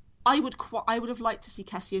I would have liked to see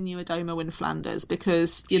Cassia Niewiadoma win Flanders,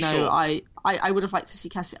 because I would have liked to see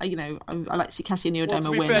Cassia, I like to see Cassia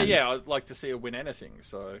Niewiadoma win. Fair, I'd like to see her win anything,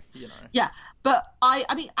 so but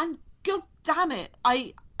I mean, and god damn it,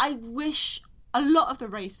 I wish a lot of the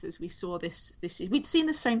races we saw this year, we'd seen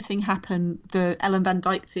the same thing happen, the Ellen van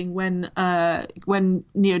Dijk thing, when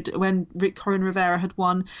Corinne Rivera had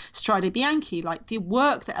won Strade Bianchi. Like, the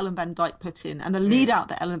work that Ellen van Dijk put in and the lead out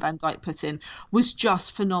that Ellen van Dijk put in was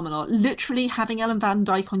just phenomenal. Literally, having Ellen van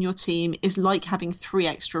Dijk on your team is like having 3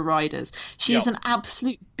 extra riders. She is an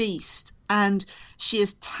absolute beast, and she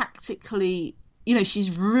is tactically,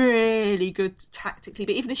 she's really good tactically,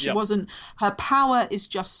 but even if she wasn't, her power is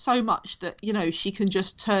just so much that, she can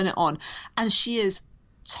just turn it on. And she is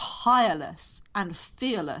tireless and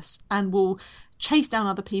fearless and will chase down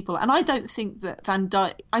other people. And I don't think that Van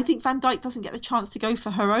Dijk doesn't get the chance to go for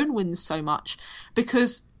her own wins so much,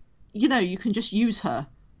 because, you can just use her.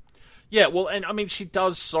 Yeah, well, and I mean, she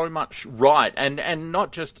does so much right, and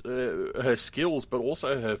not just her skills, but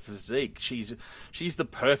also her physique. She's the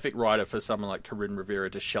perfect rider for someone like Corinne Rivera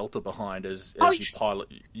to shelter behind as you pilot,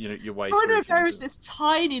 your way. Corinne Rivera is this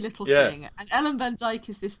tiny little thing, and Ellen van Dijk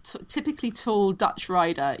is this typically tall Dutch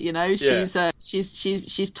rider. She's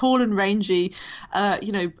tall and rangy,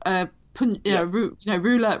 ruler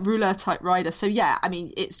type rider. So I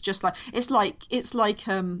mean, it's just it's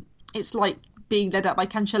like being led up by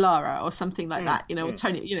Cancellara or something like that, or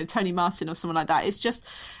Tony Martin or someone like that.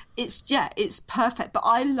 It's perfect. But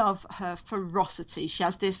I love her ferocity. She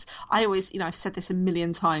has this, I always, I've said this a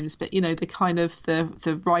million times, but the kind of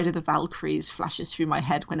the Ride of the Valkyries flashes through my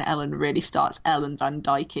head when Ellen really starts Ellen van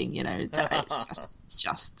Dijking. It's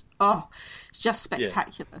just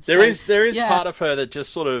spectacular. Yeah. There is part of her that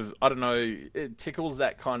just sort of, I don't know, it tickles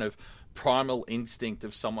that kind of primal instinct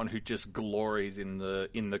of someone who just glories in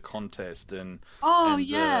the contest and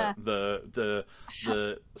the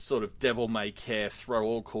sort of devil may care, throw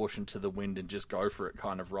all caution to the wind and just go for it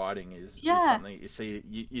kind of riding is something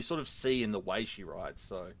you sort of see in the way she rides.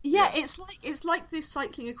 So it's like this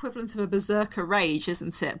cycling equivalent of a berserker rage,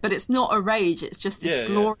 isn't it? But it's not a rage, it's just this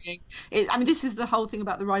glorying. I mean, this is the whole thing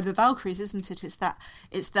about the Ride of the Valkyries, isn't it? It's that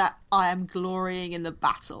I am glorying in the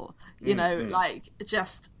battle, like,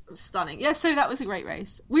 just stunning. So that was a great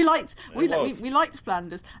race. We liked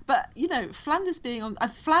Flanders, but Flanders being on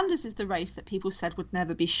Flanders is the race that people said would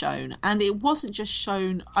never be shown, and it wasn't just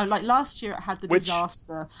shown. Like last year, it had the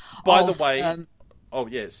disaster. By the way,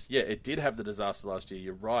 it did have the disaster last year.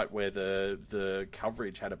 You're right, where the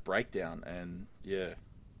coverage had a breakdown, and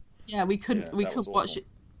we couldn't watch it.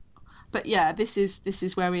 But yeah, this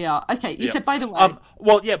is where we are. Okay, you said, by the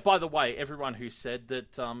way. By the way, everyone who said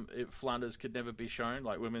that Flanders could never be shown,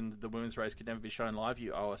 like the women's race could never be shown live,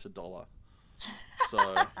 you owe us $1.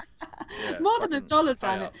 So yeah, more than $1,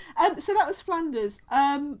 damn it. So that was Flanders.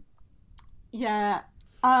 Yeah.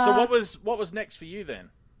 So what was next for you then?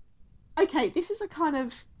 Okay, this is a kind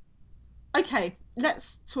of. Okay,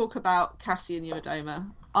 let's talk about Cassie and Uedoma.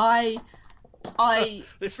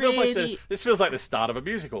 This feels like the start of a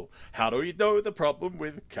musical. How do you know the problem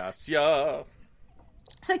with Cassia?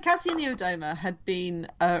 So Cassie Uedoma had been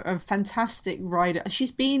a fantastic rider.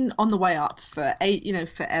 She's been on the way up for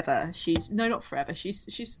forever. Not forever.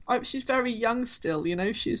 She's very young still.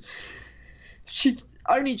 She's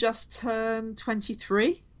only just turned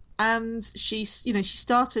 23. And she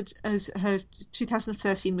started as her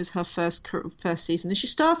 2013 was her first season, and she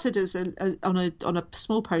started as on a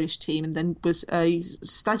small Polish team, and then was a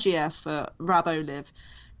stagiaire for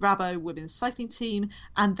Rabo women's cycling team,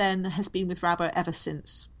 and then has been with Rabo ever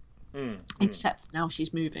since. Except now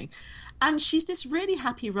she's moving, and she's this really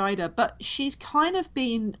happy rider, but she's kind of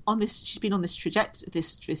been on this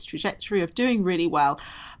trajectory of doing really well,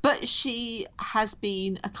 but she has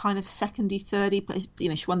been a kind of secondy, thirdie.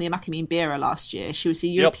 She won the Macamine Bira last year. She was the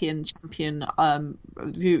European champion,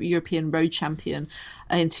 European road champion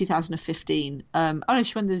in 2015. She won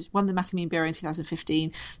the Macamine Bira in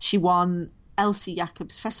 2015. She won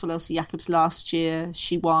Festival Elsie Jacobs last year.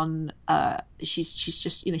 She won. She's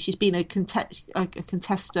just she's been a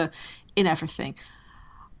contester in everything.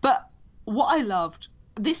 But what I loved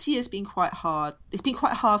this year's been quite hard. It's been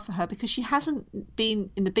quite hard for her because she hasn't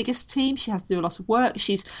been in the biggest team. She has to do a lot of work.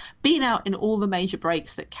 She's been out in all the major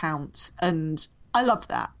breaks that count, and I love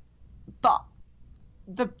that. But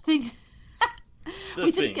the thing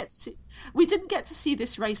we didn't get to see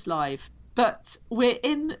this race live. But we're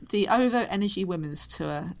in the OVO Energy Women's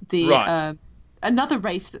Tour. Another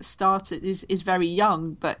race that started is very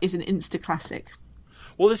young, but is an Insta classic.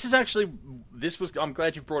 Well, I'm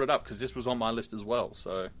glad you brought it up because this was on my list as well.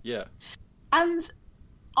 So yeah. And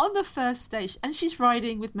on the first stage, and she's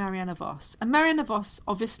riding with Marianne Vos, and Marianne Vos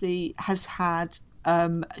obviously has had.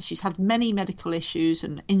 She's had many medical issues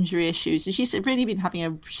and injury issues, and she's really been having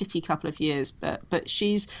a shitty couple of years. But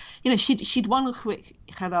she's, she'd won Quick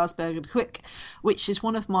Gerardsbergen Quick, which was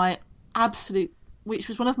one of my personal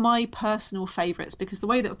favourites, because the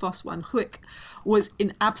way that Vos won Quick was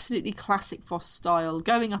in absolutely classic Vos style,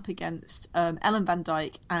 going up against Ellen van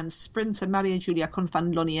Dijk and sprinter Maria Giulia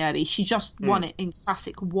Confandonieri. She just won it in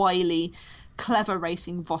classic wily, clever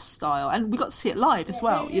racing Vos style, and we got to see it live as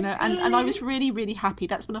well, and I was really, really happy.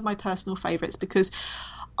 That's one of my personal favourites, because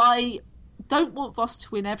I don't want Vos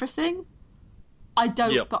to win everything. I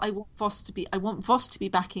don't, but I want Vos to be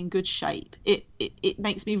back in good shape. It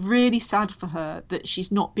makes me really sad for her that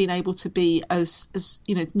she's not been able to be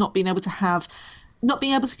not being able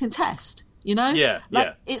to contest.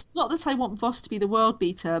 It's not that I want Vos to be the world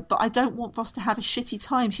beater, but I don't want Vos to have a shitty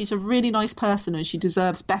time. She's a really nice person and she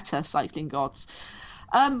deserves better, cycling gods.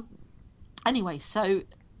 Anyway, so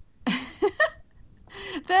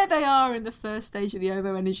there they are in the first stage of the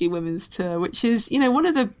OVO Energy Women's Tour, which is, one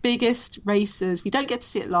of the biggest races. We don't get to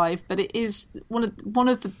see it live, but it is one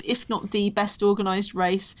of the, if not the best organised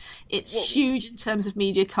race. It's huge in terms of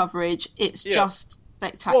media coverage. It's just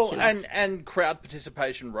spectacular. Well, and crowd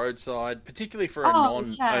participation roadside, particularly for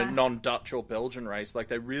a non-Dutch or Belgian race, like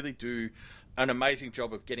they really do an amazing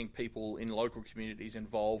job of getting people in local communities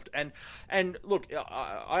involved. And look,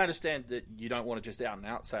 I understand that you don't want to just out and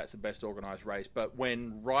out say it's the best organised race, but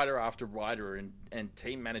when rider after rider and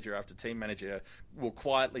team manager after team manager will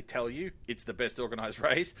quietly tell you it's the best organised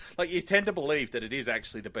race, like you tend to believe that it is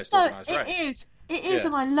actually the best organised race. It is,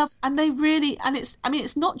 and I love, and they really, and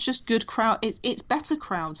it's not just good crowd, it's better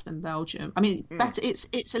crowds than Belgium. Better,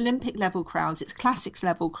 it's Olympic level crowds, it's classics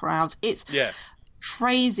level crowds, it's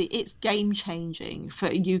crazy, it's game changing for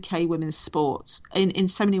UK women's sports in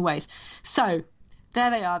so many ways. So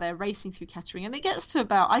there they are, they're racing through Kettering, and it gets to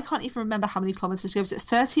about, I can't even remember how many kilometres to go. Was it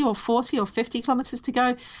 30 or 40 or 50 kilometres to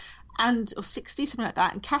go, or 60, something like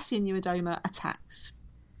that, and Cassie Uedoma attacks,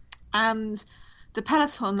 and the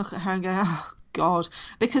peloton look at her and go, oh God,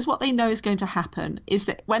 because what they know is going to happen is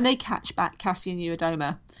that when they catch back Cassie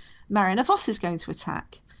Uedoma, Marianne Vos is going to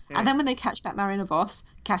attack. And then when they catch back Marianne Vos,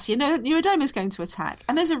 Cassie Uedoma is going to attack.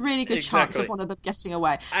 And there's a really good chance of one of them getting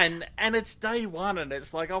away. And it's day one, and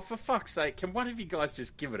it's like, oh, for fuck's sake, can one of you guys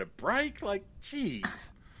just give it a break? Like,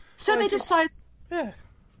 jeez. So they decide... Yeah.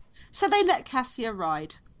 So they let Cassia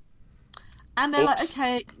ride. And they're like, Oops.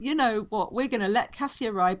 okay, you know what? We're going to let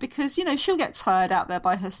Cassia ride because, you know, she'll get tired out there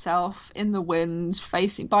by herself in the wind,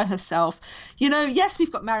 facing by herself. You know, yes,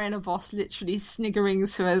 we've got Marianne Vos literally sniggering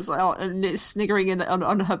to us, sniggering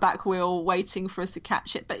on her back wheel, waiting for us to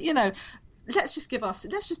catch it. But, you know, let's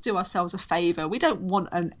just do ourselves a favor. We don't want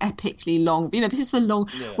an epically long, you know, this is the long,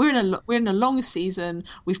 Yeah. we're in a long season.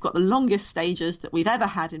 We've got the longest stages that we've ever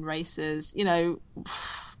had in races. You know,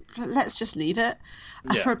 let's just leave it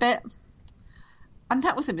for a bit. And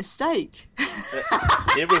that was a mistake.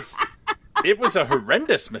 It was a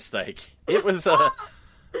horrendous mistake. It was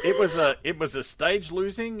a stage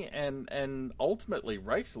losing and ultimately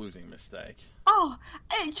race losing mistake. Oh,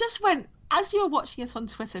 it just went, as you're watching it on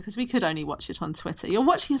Twitter, because we could only watch it on Twitter. You're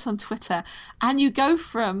watching it on Twitter and you go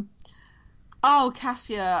from, oh,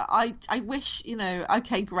 Cassia, I wish, you know,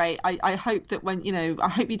 okay, great. I hope that when, you know, I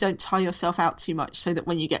hope you don't tire yourself out too much so that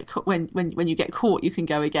when you get when you get caught, you can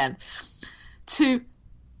go again. To,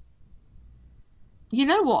 you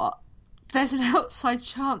know what? There's an outside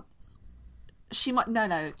chance she might.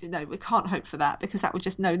 No, we can't hope for that because that would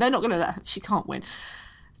just no. They're not going to let her. She can't win.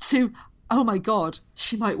 To, oh my God,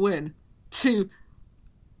 she might win. To,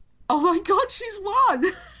 oh my God, she's won.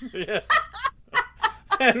 Yeah.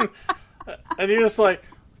 and you're just like,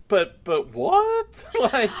 but what?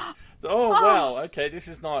 Like, oh wow, okay, this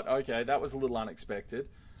is not okay. That was a little unexpected.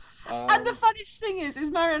 And the funniest thing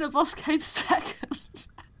is Marianne Vos came second.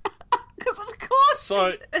 Because of course she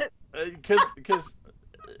did. Because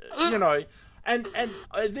you know, and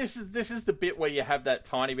this is the bit where you have that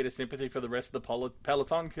tiny bit of sympathy for the rest of the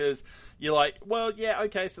peloton, because you're like, well, yeah,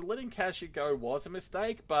 okay, so letting Cassia go was a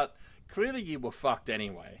mistake, but clearly you were fucked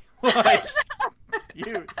anyway. Like,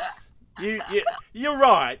 you're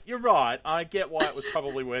right. I get why it was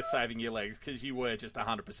probably worth saving your legs, because you were just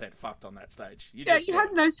 100% fucked on that stage. You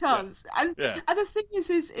had no chance. Yeah. And the thing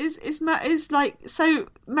is like, so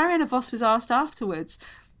Marianne Vos was asked afterwards,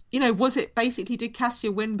 you know, was it basically, did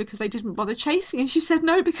Cassia win because they didn't bother chasing? And she said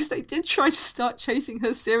no, because they did try to start chasing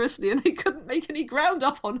her seriously and they couldn't make any ground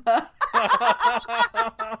up on her.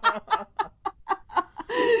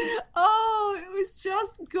 Oh, it was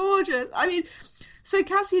just gorgeous. I mean, so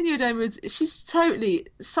Cassia Niewiadoma, she's totally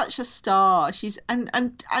such a star. She's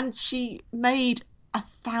and she made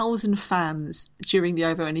 1,000 fans during the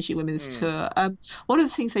Ovo Energy Women's Tour. One of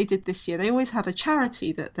the things they did this year, they always have a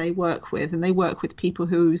charity that they work with, and they work with people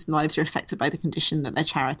whose lives are affected by the condition that their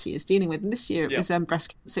charity is dealing with. And this year it was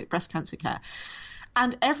breast cancer care.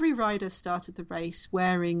 And every rider started the race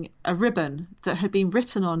wearing a ribbon that had been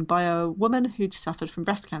written on by a woman who'd suffered from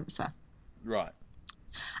breast cancer. Right.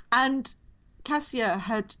 And Cassia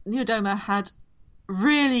Niewiadoma had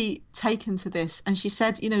really taken to this, and she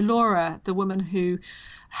said, you know, Laura, the woman who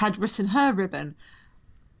had written her ribbon,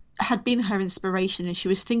 had been her inspiration, and she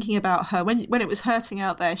was thinking about her when it was hurting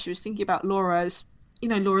out there. She was thinking about Laura's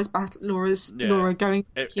battle, Laura going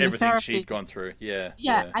through chemotherapy, everything she'd gone through. Yeah.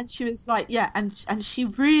 And she was like, and she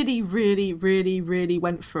really, really, really, really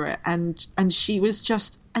went for it, and she was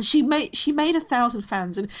just. And she made 1,000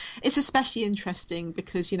 fans, and it's especially interesting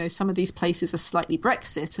because, you know, some of these places are slightly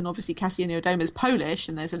Brexit, and obviously Cassia Niewiadoma is Polish,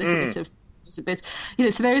 and there's a bit, you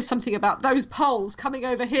know, so there is something about those Poles coming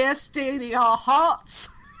over here stealing our hearts.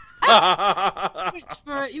 Which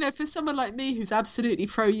for someone like me who's absolutely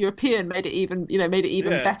pro-European made it even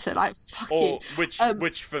better. Like, fuck you.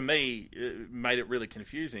 Which for me made it really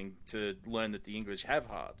confusing to learn that the English have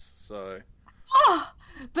hearts. So.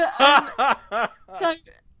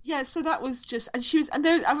 So that was just, and she was, and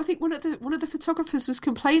there, I think one of the photographers was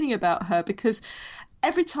complaining about her because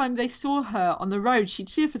every time they saw her on the road, she'd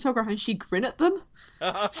see a photographer and she'd grin at them.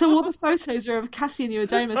 So all the photos are of Cassia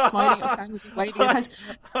Niewiadoma smiling at fans and waving at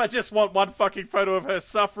her. I just want one fucking photo of her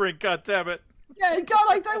suffering. God damn it! Yeah, God,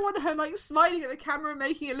 I don't want her like smiling at the camera and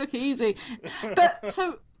making it look easy. But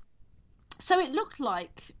so it looked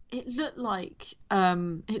like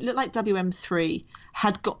WM3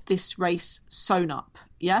 had got this race sewn up,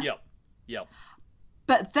 yeah. Yep.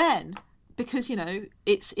 But then, because you know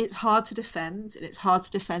it's hard to defend, and it's hard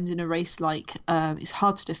to defend in a race like the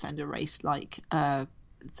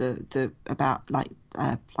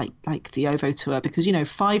Ovo Tour, because you know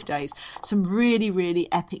 5 days, some really really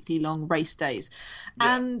epically long race days,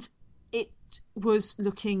 and it was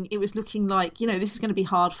looking like, you know, this is going to be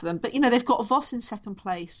hard for them, but you know they've got Vos in second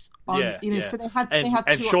place so they had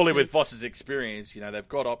and surely with Vos's experience, you know, they've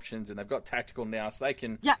got options and they've got tactical now, so they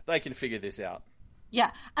can figure this out.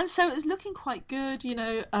 Yeah, and so it was looking quite good, you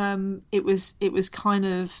know.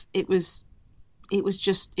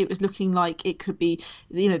 was looking like it could be,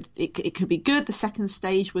 it could be good. The second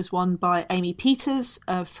stage was won by Amy Peters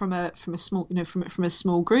from a small from a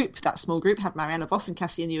small group. That small group had Marianne Vos and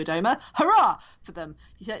Cassia Niewiadoma. Hurrah for them!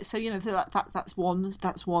 So that's one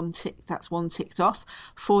ticked off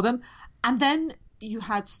for them. And then you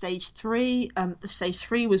had stage three. Stage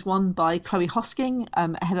three was won by Chloe Hosking,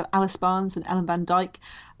 ahead of Alice Barnes and Ellen Van Dyke,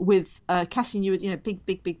 with Cassie Neward,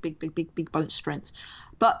 big bunch sprint.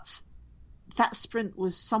 But that sprint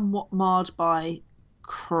was somewhat marred by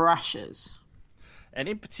crashes. And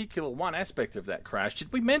in particular, one aspect of that crash,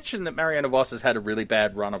 did we mention that Marianne Vos has had a really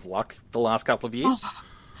bad run of luck the last couple of years? Oh,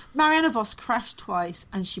 Marianne Vos crashed twice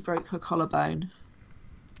and she broke her collarbone.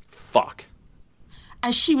 Fuck.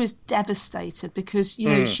 And she was devastated because,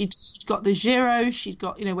 she'd got the Giro, she'd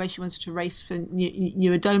got, where she wanted to race for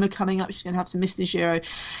Niewiadoma coming up. She's going to have to miss the Giro.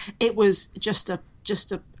 It was just a,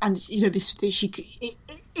 and she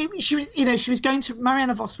was going to,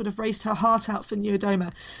 Marianne Vos would have raced her heart out for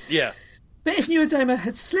Niewiadoma. Yeah. But if Niewiadoma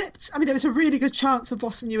had slipped, there was a really good chance of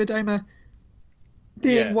Vos and Niewiadoma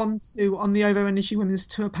being 1-2 on the OVO Energy Women's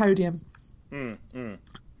Tour podium.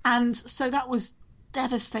 And so that was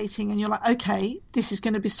devastating, and you're like, okay, this is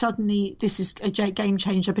going to be this is a game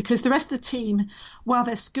changer, because the rest of the team, while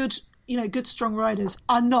there's good strong riders,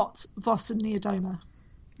 are not Vos and Niewiadoma.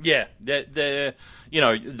 Yeah, they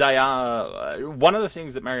are. One of the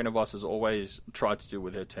things that Marianne Vos has always tried to do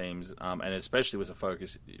with her teams, and especially was a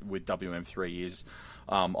focus with WM3, is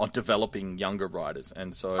on developing younger riders,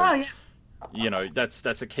 and so. Oh, yeah.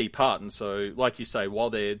 That's a key part, and so, like you say, while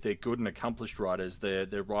they're good and accomplished riders, they're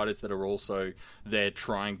riders that are also there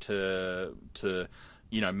trying to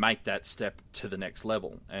make that step to the next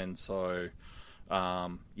level, and so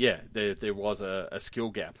there was a skill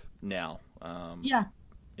gap now. And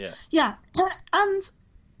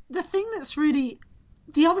the thing that's really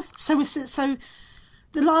the other so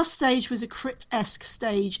the last stage was a crit-esque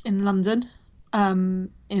stage in London. In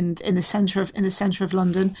the centre of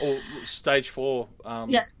London. Or stage 4.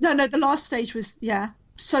 The last stage was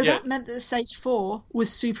So that meant that stage 4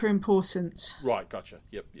 was super important. Right, gotcha.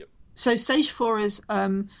 Yep. So stage 4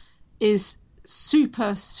 is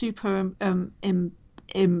super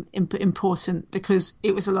important because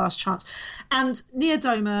it was the last chance. And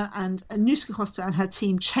Niewiadoma and Nuska Costa and her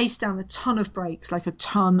team chased down a ton of breaks, but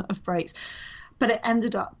it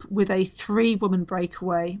ended up with a 3-woman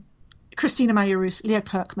breakaway. Christina Mayerus, Leah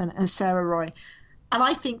Kirkman, and Sarah Roy, and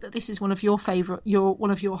I think that this is one of your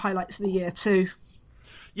highlights of the year too.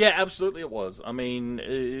 Yeah, absolutely, it was. And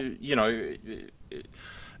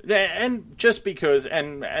just because,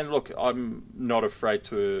 and look, I'm not afraid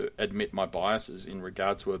to admit my biases in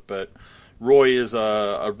regard to it, but Roy is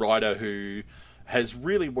a rider who has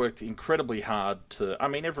really worked incredibly hard to.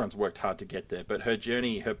 Everyone's worked hard to get there, but her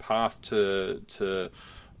journey, her path to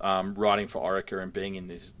riding for Orica and being in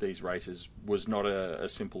these races was not a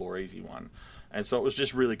simple or easy one. And so it was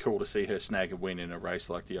just really cool to see her snag a win in a race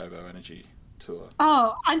like the OVO Energy Tour.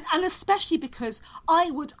 Oh, and especially because I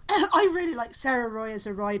really like Sarah Roy as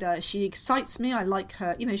a rider. She excites me. I like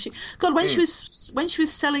her. When she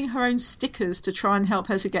was selling her own stickers to try and help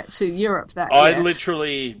her to get to Europe that year. I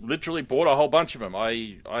literally bought a whole bunch of them.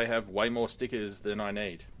 I have way more stickers than I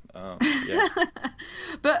need.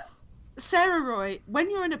 But Sarah Roy,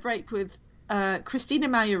 when you're in a break with Christina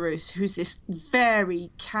Mayerus, who's this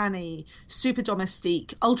very canny, super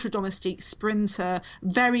domestique, ultra domestique sprinter,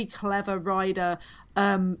 very clever rider,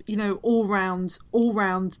 all round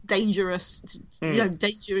dangerous,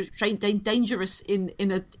 dangerous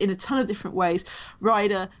in a ton of different ways,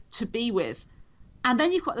 rider to be with. And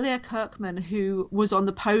then you've got Leah Kirkman, who was on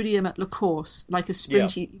the podium at La Course, like a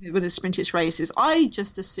sprinty, with the sprintest races. I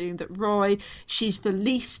just assumed that Roy, she's the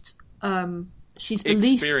least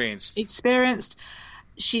experienced.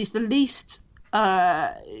 She's the least.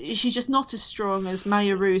 She's just not as strong as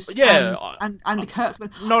Mayerus and Kirkman.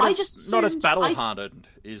 Not as battle-hardened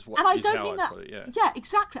is what. And I is don't how mean I that. Put it, yeah,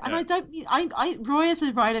 exactly. And I don't mean Roy is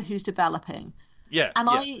a rider who's developing.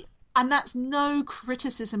 And that's no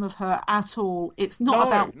criticism of her at all. It's not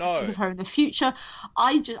about thinking of her in the future.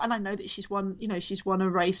 I know that she's won a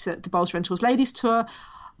race at the Bowls Rentals Ladies Tour,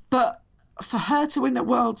 but for her to win a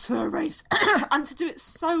World Tour race and to do it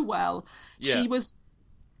so well, she was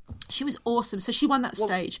awesome. So she won that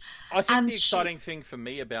stage. I think the exciting thing for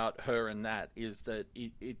me about her and that is that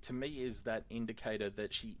it to me is that indicator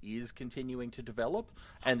that she is continuing to develop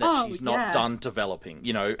and that she's not done developing,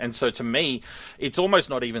 And so to me, it's almost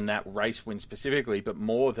not even that race win specifically, but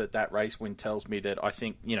more that race win tells me that I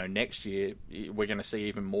think, next year we're going to see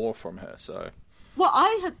even more from her. So Well,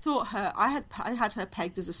 I had her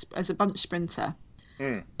pegged as a bunch sprinter,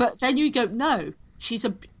 but then you go, no, is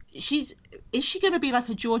she going to be like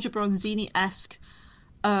a Giorgia Bronzini-esque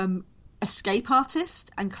escape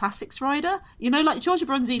artist and classics rider? Like Giorgia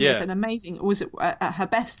Bronzini is an amazing, at her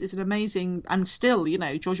best is an amazing, and still,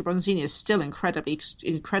 Giorgia Bronzini is still incredibly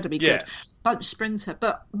good bunch sprinter.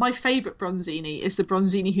 But my favourite Bronzini is the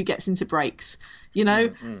Bronzini who gets into breaks, and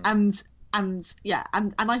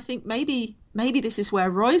I think maybe this is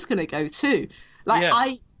where Roy's going to go too.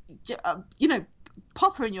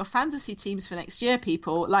 Pop her in your fantasy teams for next year,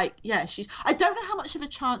 people. I don't know how much of a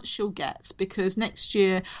chance she'll get, because next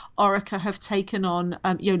year Orica have taken on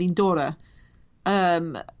Jolien Dora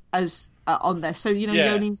as on there. So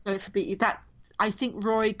Jolene's going to be that. I think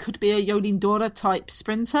Roy could be a Jolien Dora type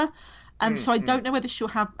sprinter, and so I don't know whether she'll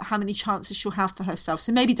have how many chances she'll have for herself.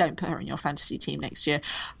 So maybe don't put her in your fantasy team next year,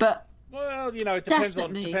 but. Well, it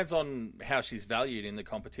depends on how she's valued in the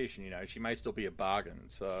competition. She may still be a bargain.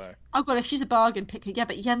 So. Oh God, if she's a bargain, pick her. Yeah,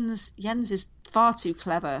 but Jens is far too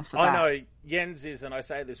clever for that. I know Jens is, and I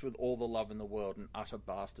say this with all the love in the world, an utter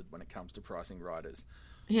bastard when it comes to pricing riders.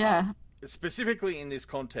 Yeah. Specifically in this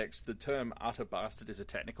context, the term "utter bastard" is a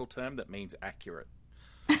technical term that means accurate.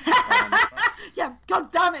 Yeah,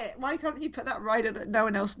 God damn it! Why can't he put that rider that no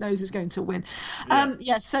one else knows is going to win? So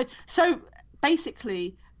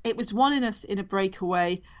basically. It was one in a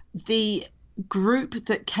breakaway. The group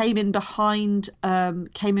that came in behind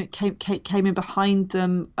came in behind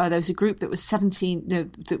them. There was a group that was 17.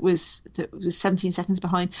 That was 17 seconds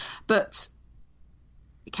behind. But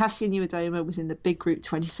Cassia Nieuwedoma was in the big group,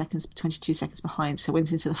 22 seconds behind. So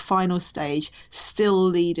went into the final stage, still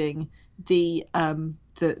leading the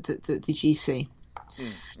GC.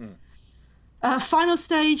 Final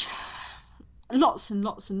stage. Lots and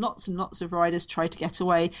lots of riders tried to get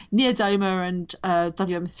away. Nieuwedoma and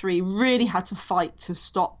WM3 really had to fight to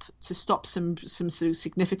stop some sort of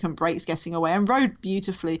significant breaks getting away, and rode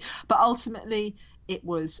beautifully. But ultimately, it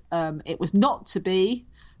was not to be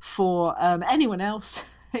for anyone else.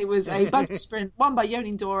 It was a bunch sprint won by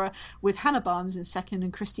Jolien Dora, with Hannah Barnes in second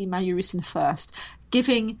and Christine Majerus in first,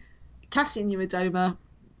 giving Cassia Nieuwedoma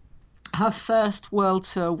her first World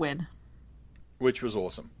Tour win, which was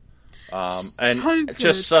awesome. And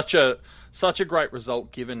just such a great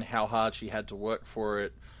result, given how hard she had to work for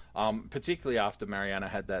it, particularly after Mariana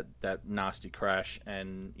had that nasty crash,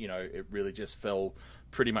 and it really just fell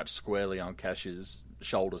pretty much squarely on Cash's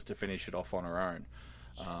shoulders to finish it off on her own.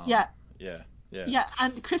 Yeah,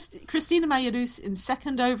 and Christina Majerus in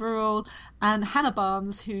second overall, and Hannah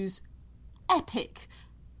Barnes, who's epic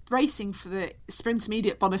racing for the sprint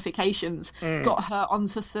immediate bonifications, got her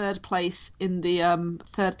onto third place in the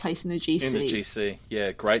GC. In the GC,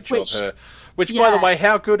 yeah, great job, her. Which, by the way,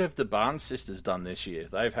 how good have the Barnes sisters done this year?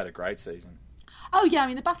 They've had a great season. Oh yeah, I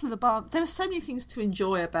mean the Battle of the Barn. There were so many things to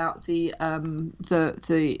enjoy about the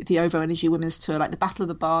OVO Energy Women's Tour. Like the Battle of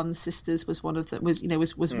the Barn sisters was one of them. Was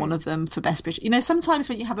one of them for Best British. Sometimes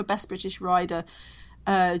when you have a Best British Rider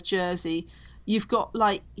jersey, you've got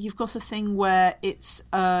a thing where it's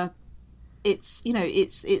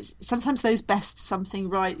sometimes those best something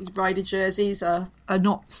rider jerseys are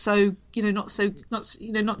not so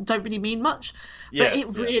don't really mean much, but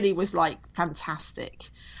it really was fantastic.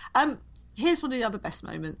 Here's one of the other best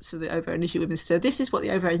moments for the OVO Energy Women's Tour. This is what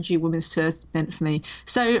the OVO Energy Women's Tour meant for me.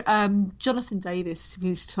 So Jonathan Davis,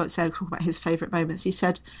 who's talking about his favourite moments, he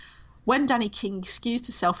said, when Danny King excused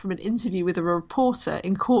herself from an interview with a reporter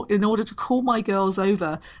in order to call my girls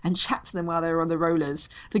over and chat to them while they were on the rollers,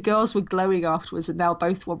 the girls were glowing afterwards and now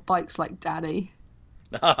both want bikes like Danny.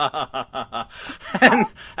 and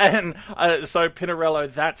so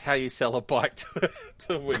Pinarello, that's how you sell a bike to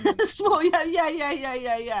women. Small, yeah.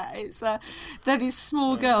 It's they're these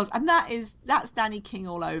small girls, and that's Danny King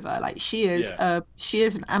all over. She is a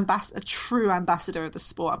true ambassador of the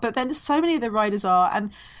sport. But then so many of the riders are,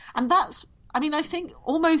 and that's. I mean, I think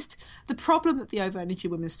almost the problem that the OVO Energy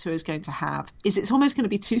Women's Tour is going to have is it's almost going to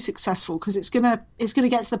be too successful, because it's going to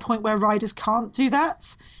get to the point where riders can't do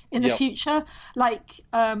that in the future.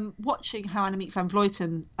 Watching how Annemiek van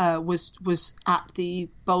Vleuten was at the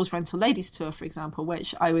Bowls Rental Ladies Tour, for example,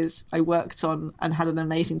 which I worked on and had an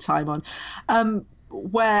amazing time on,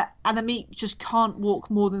 where Annemiek just can't walk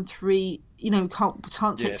more than three,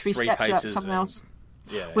 can't take three steps without someone else.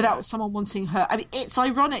 Without someone wanting her. I mean, it's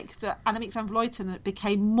ironic that Annemiek van Vleuten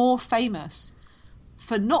became more famous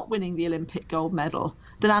for not winning the Olympic gold medal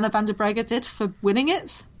than Anna van der Breggen did for winning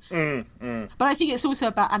it. But I think it's also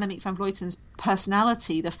about Annemiek van Vleuten's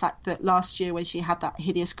personality. The fact that last year when she had that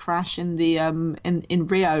hideous crash in the in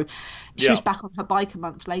Rio, she was back on her bike a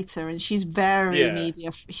month later, and she's very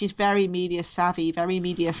media. She's very media savvy, very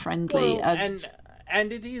media friendly, and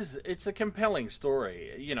it's a compelling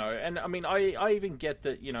story, you know. And I mean, I even get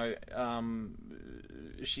that, you know,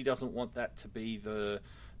 she doesn't want that to be the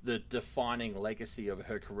defining legacy of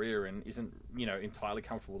her career, and isn't, you know, entirely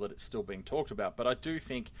comfortable that it's still being talked about. But I do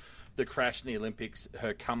think the crash in the Olympics,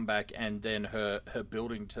 her comeback, and then her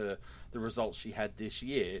building to the results she had this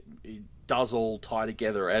year, it does all tie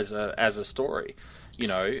together as a story. You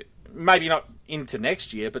know, maybe not into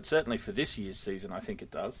next year, but certainly for this year's season, I think it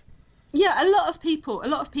does. Yeah, a lot of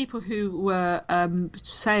people who were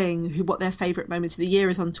saying what their favourite moment of the year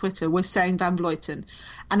is on Twitter were saying Van Vleuten,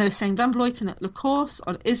 and they were saying Van Vleuten at Le Course,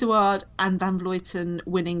 on Izoard, and Van Vleuten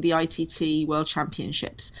winning the ITT World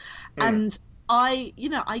Championships. And I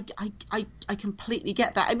completely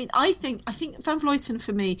get that. I mean, I think Van Vleuten,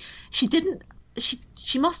 for me,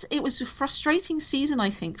 it was a frustrating season, I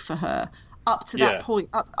think, for her. Up to that point,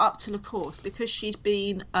 up to Le Course, because she'd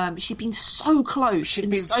been so close. She'd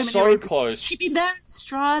been so close. She'd been there at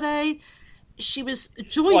Strade. She was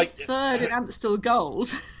joint third in Amstel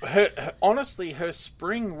Gold. Honestly, her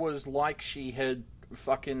spring was like she had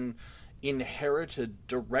fucking inherited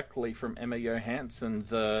directly from Emma Johansson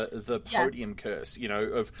the podium curse, you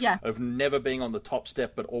know, of never being on the top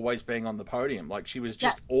step but always being on the podium. Like, she was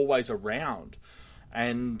just always around,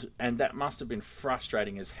 and that must have been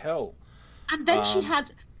frustrating as hell. And then she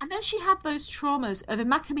had those traumas of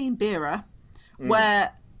Imacamine Bira,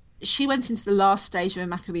 where she went into the last stage of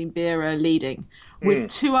Imacamine Bira leading with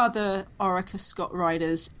two other Orica Scott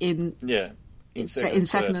riders in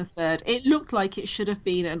second and third. It looked like it should have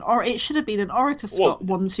been an Orica Scott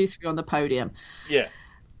 1, 2, 3 on the podium. Yeah,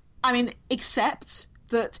 I mean, except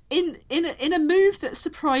that in a move that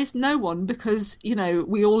surprised no one, because, you know,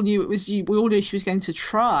 we all knew she was going to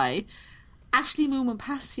try. Ashley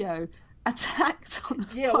Moolman-Pasio attacked on the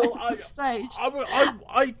final stage.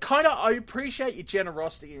 I appreciate your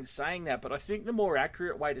generosity in saying that, but I think the more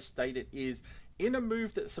accurate way to state it is, in a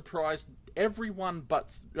move that surprised everyone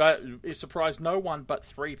but it surprised no one but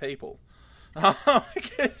 3 people. I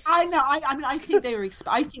know. I mean, I think they were.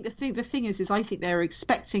 I think the thing is I think they were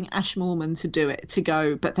expecting Ash Moolman to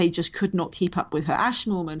go, but they just could not keep up with her. Ash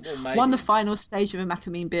Moolman won the final stage of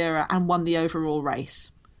Imacamine Bira and won the overall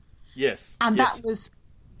race. Yes, and that was.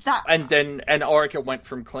 That... And Orica went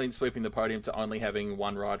from clean sweeping the podium to only having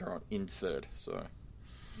one rider in third. So,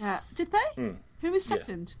 yeah, did they? Who was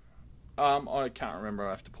second? Yeah. I can't remember. I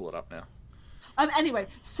have to pull it up now. Anyway,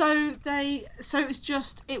 so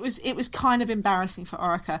it was kind of embarrassing for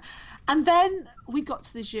Orica, and then we got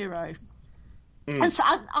to the Giro. And so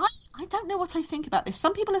I don't know what I think about this.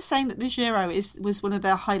 Some people are saying that the Giro was one of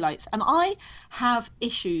their highlights, and I have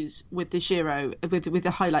issues with the Giro with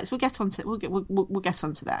the highlights. We'll get onto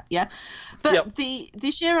that, yeah. But the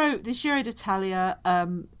Giro d'Italia,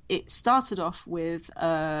 it started off with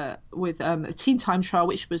a team time trial,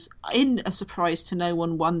 which was, in a surprise to no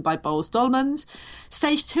one, won by Boels Dolmans.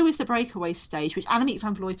 Stage 2 is the breakaway stage, which Annemiek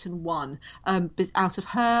van Vleuten won, out of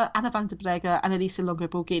her, Anna van der Breggen and Elisa Longo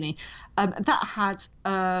Borghini. That had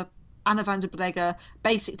Anna van der Breggen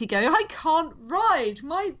basically go, I can't ride,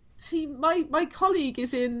 my colleague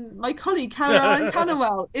Caroline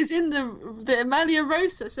Canawell is in the Emalia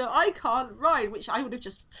Rosa, so I can't ride, which I would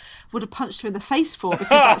have punched her in the face for,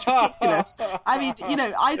 because that's ridiculous. I mean, you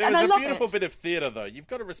know, I love it. It was a beautiful bit of theatre, though. You've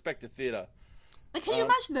got to respect the theatre. Like, can you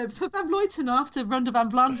imagine though, for Van Vleuten after Ronde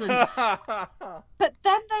van Vlaanderen? But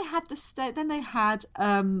then they had the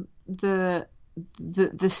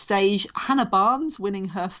stage, Hannah Barnes winning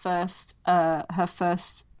her first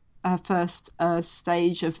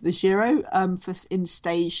stage of the Giro, in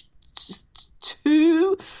stage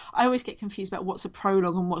 2. I always get confused about what's a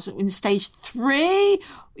prologue and what's in stage 3,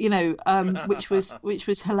 you know, which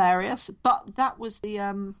was hilarious. But that was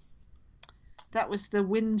the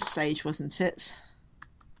wind stage, wasn't it?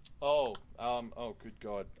 Oh, good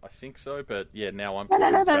God, I think so. But yeah, now I'm no.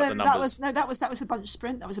 That was a bunch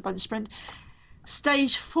sprint.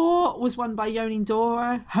 Stage 4 was won by Yonin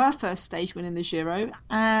Dora, her first stage win in the Giro,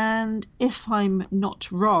 and if I'm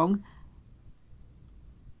not wrong,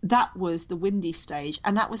 that was the windy stage,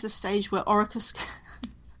 and that was the stage where Orica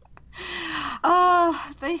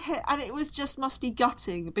they hit, and it was just must be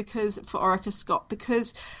gutting for Orica Scott,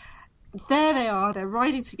 because there they are, they're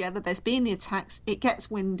riding together, there's been the attacks, it gets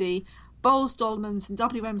windy, Boels Dolmans and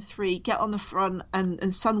WM3 get on the front, and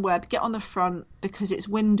Sunweb get on the front because it's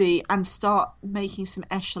windy, and start making some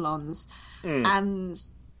echelons. And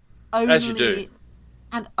only, as you do.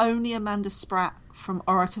 and only Amanda Spratt from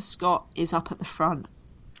Orica Scott is up at the front.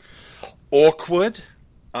 Awkward.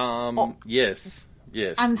 Yes,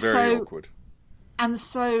 and very awkward. And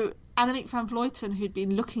so Annemiek van Vleuten, who'd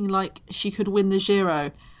been looking like she could win the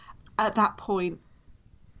Giro, at that point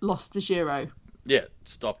lost the Giro. Yeah,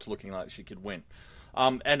 stopped looking like she could win.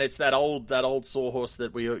 And it's that old sawhorse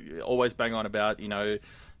that we always bang on about. You know,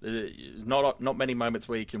 not many moments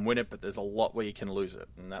where you can win it, but there's a lot where you can lose it,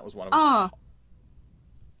 and that was one of them.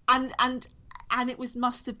 And it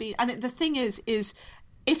must have been. And the thing is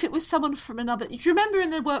if it was someone from another... Do you remember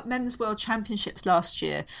in the Men's World Championships last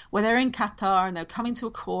year where they're in Qatar and they're coming to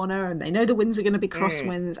a corner and they know the winds are going to be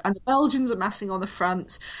crosswinds and the Belgians are massing on the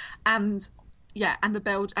front and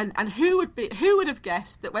who would have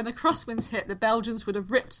guessed that when the crosswinds hit, the Belgians would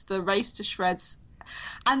have ripped the race to shreds?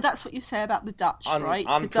 And that's what you say about the Dutch, right?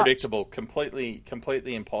 Unpredictable, completely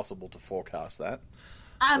impossible to forecast that.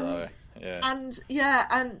 And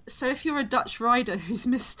so if you're a Dutch rider who's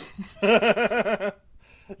missed it...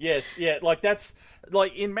 Yes, yeah, like that's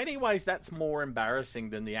like in many ways that's more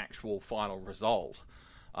embarrassing than the actual final result.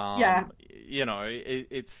 You know,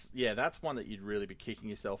 it's that's one that you'd really be kicking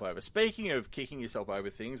yourself over. Speaking of kicking yourself over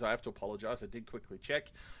things, I have to apologise. I did quickly check,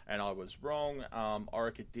 and I was wrong.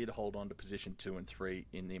 Orica did hold on to position 2 and 3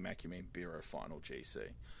 in the Emakumeen Biro final GC.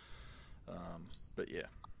 But yeah.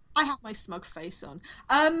 I have my smug face on.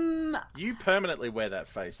 You permanently wear that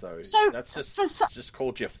face, though. So that's just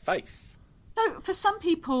called your face. So for some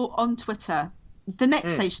people on Twitter, the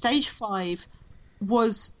next stage 5,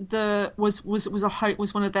 was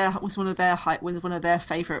one of their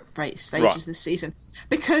favourite race stages this season,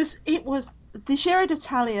 because it was the Giro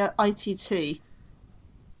d'Italia ITT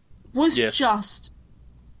was just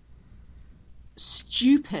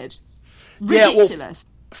stupid,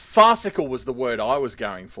 ridiculous. Farcical was the word I was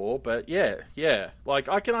going for, but yeah. Like,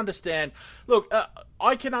 I can understand... Look,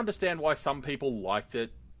 I can understand why some people liked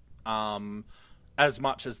it as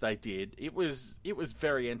much as they did. It was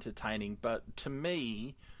very entertaining, but to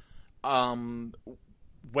me,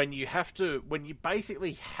 when you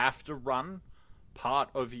basically have to run part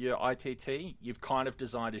of your ITT, you've kind of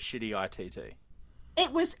designed a shitty ITT.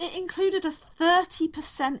 It included a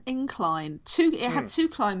 30% incline. It had 2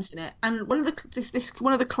 climbs in it, and one of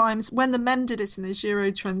the climbs, when the men did it in the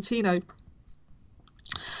Giro Trentino.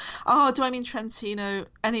 Oh, do I mean Trentino?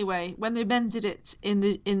 Anyway, when the men did it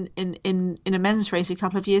in a men's race a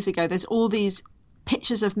couple of years ago, there's all these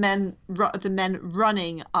pictures of the men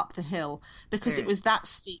running up the hill because it was that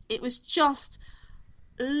steep. It was just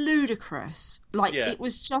ludicrous. It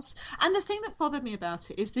was just... And the thing that bothered me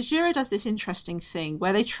about it is the Giro does this interesting thing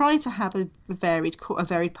where they try to have a varied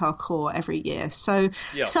parcours every year. So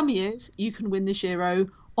some years you can win the Giro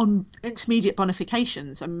on intermediate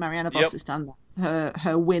bonifications, and Marianne Vos has done that.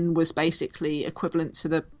 Her win was basically equivalent to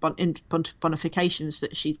the bonifications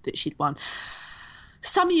that she'd won.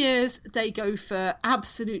 Some years they go for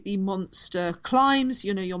absolutely monster climbs,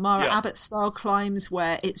 you know, your Mara Abbott style climbs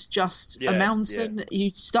where it's just a mountain. Yeah. You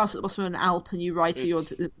start at the bottom of an Alp and you ride to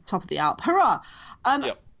the top of the Alp. Hurrah!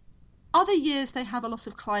 Other years they have a lot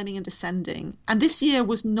of climbing and descending, and this year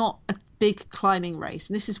was not a big climbing race,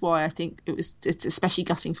 and this is why I think it's especially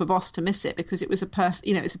gutting for Vos to miss it, because it was a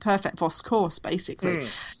perfect Vos course basically.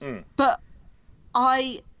 But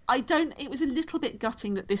it was a little bit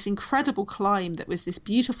gutting that this incredible climb that was this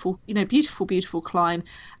beautiful climb,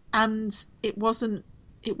 and it wasn't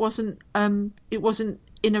in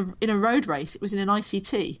a road race, it was in an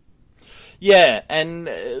ICT. Yeah, and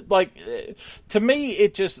to me,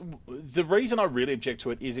 it just... The reason I really object to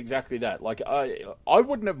it is exactly that. Like, I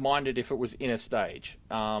wouldn't have minded if it was in a stage.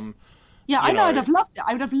 I know, I'd have loved it.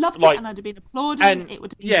 I would have loved it, and I'd have been applauding, and it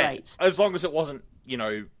would have been great. As long as it wasn't,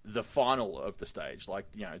 the final of the stage. Like,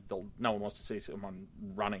 no one wants to see someone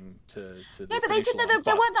running to the No, but they didn't.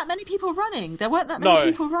 There weren't that many people running.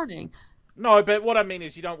 No, but what I mean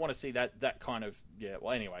is you don't want to see that kind of... Yeah,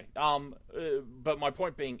 well, anyway. But my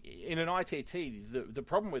point being, in an ITT, the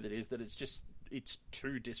problem with it is that it's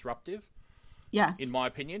too disruptive. Yeah. In my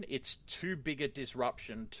opinion, it's too big a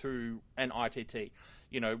disruption to an ITT,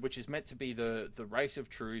 which is meant to be the race of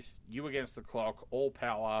truth, you against the clock, all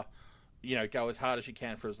power, go as hard as you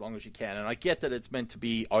can for as long as you can. And I get that it's meant to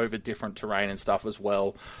be over different terrain and stuff as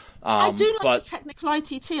well. I do like the technical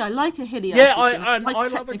ITT. I like a hilly ITT. Yeah, I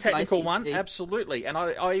love a technical ITT. One, absolutely. And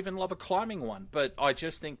I even love a climbing one. But I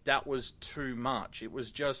just think that was too much. It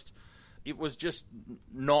was just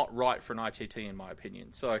not right for an ITT, in my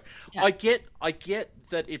opinion. So I get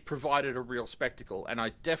that it provided a real spectacle, and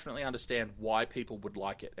I definitely understand why people would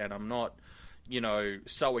like it. And I'm not...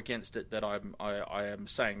 so against it that I am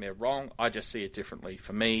saying they're wrong. I just see it differently.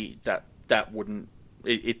 For me, that wouldn't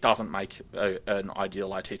it doesn't make an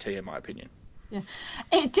ideal ITT in my opinion. Yeah,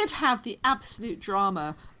 it did have the absolute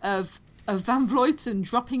drama of Van Vleuten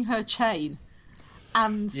dropping her chain,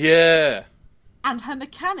 and her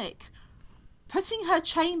mechanic putting her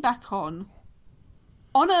chain back on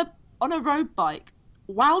a road bike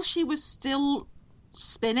while she was still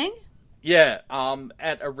spinning. Yeah,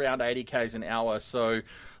 at around 80 k's an hour. So,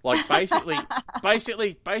 like,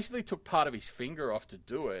 basically took part of his finger off to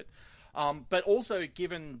do it. But also,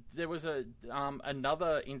 given there was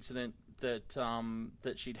another incident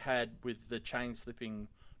that she'd had with the chain slipping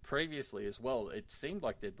previously as well, it seemed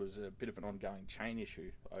like there was a bit of an ongoing chain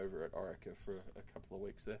issue over at Orica for a couple of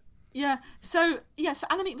weeks there. Yeah, so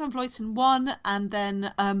Annemiek van Vleuten won, and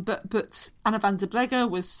then but Anna van der Breggen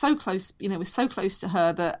was so close, to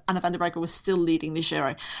her that Anna van der Breggen was still leading the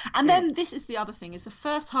Giro. And then this is the other thing: is the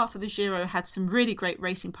first half of the Giro had some really great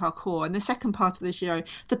racing parkour, and the second part of the Giro,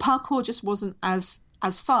 the parkour just wasn't as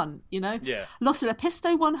fun, Yeah. Lotte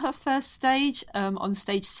Lepisto won her first stage on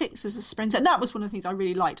stage 6 as a sprinter, and that was one of the things I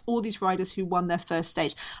really liked. All these riders who won their first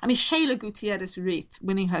stage. I mean, Sheila Gutierrez-Ruiz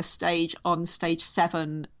winning her stage on stage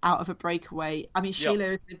 7 out of a breakaway. I mean, Sheila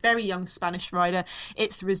is a very young Spanish rider.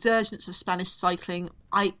 It's the resurgence of Spanish cycling.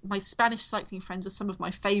 My Spanish cycling friends are some of my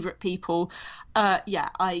favourite people. I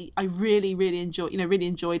really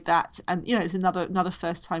enjoyed that, and it's another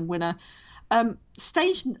first time winner.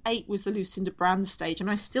 Stage 8 was the Lucinda Brand stage, and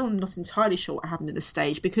I still am not entirely sure what happened in the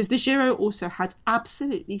stage, because the Giro also had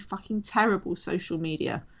absolutely fucking terrible social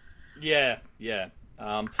media. Yeah.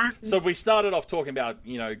 So we started off talking about,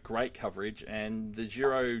 great coverage, and the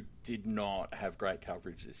Giro did not have great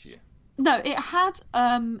coverage this year. No, it had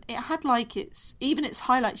like its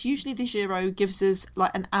highlights. Usually the Giro gives us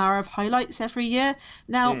like an hour of highlights every year.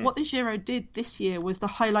 Now, what the Giro did this year was the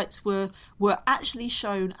highlights were actually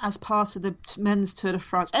shown as part of the men's Tour de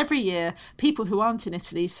France. Every year, people who aren't in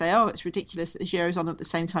Italy say, "Oh, it's ridiculous that the Giro is on at the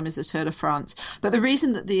same time as the Tour de France." But the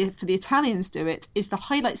reason that for the Italians do it is the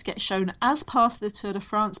highlights get shown as part of the Tour de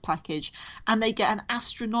France package, and they get an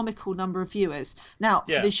astronomical number of viewers. Now,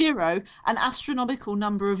 for the Giro, an astronomical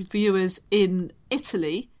number of viewers in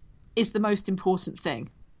Italy is the most important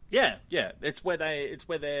thing. Yeah. It's where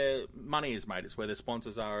their money is made. It's where their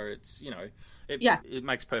sponsors are. It's it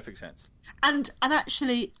makes perfect sense. And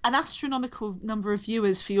actually, an astronomical number of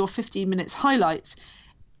viewers for your 15 minutes highlights.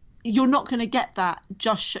 You're not going to get that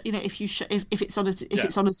just if it's on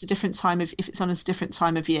a different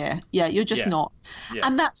time of year. Yeah, you're just not. Yeah.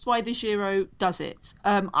 And that's why the Giro does it.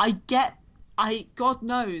 God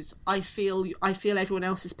knows, I feel everyone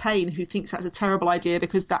else's pain who thinks that's a terrible idea,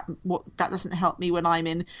 because that doesn't help me when I'm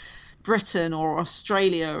in Britain or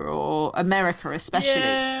Australia or America, especially.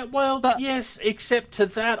 Yeah, well, yes, except to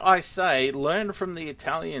that I say, learn from the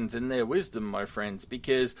Italians and their wisdom, my friends,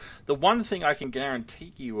 because the one thing I can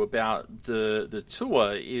guarantee you about the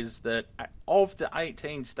tour is that of the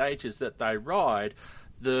 18 stages that they ride,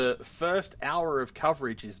 the first hour of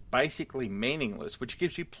coverage is basically meaningless, which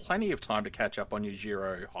gives you plenty of time to catch up on your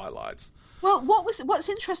Giro highlights. Well, what's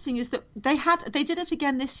interesting is that they did it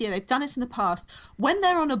again this year. They've done it in the past. When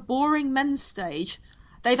they're on a boring men's stage,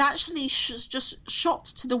 they've actually just shot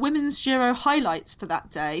to the women's Giro highlights for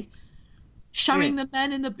that day, showing the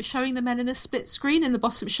men in a split screen in the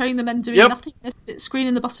bottom, showing the men doing nothing in a split screen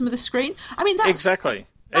in the bottom of the screen. I mean, that's exactly.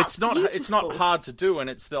 That's it's not hard to do, and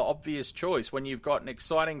it's the obvious choice when you've got an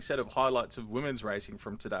exciting set of highlights of women's racing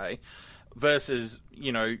from today versus,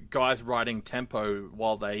 guys riding tempo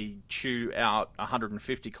while they chew out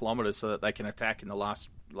 150 kilometers so that they can attack in the last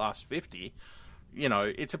 50.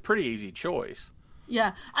 It's a pretty easy choice.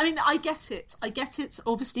 Yeah, I mean, I get it.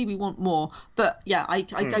 Obviously, we want more, but yeah, I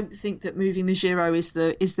don't think that moving the Giro is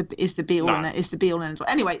the be all and end all.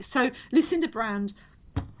 Anyway, so Lucinda Brand.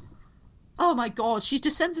 Oh my God, she's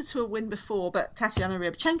descended to a win before, but Tatiana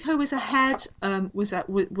Ryabchenko was ahead. Was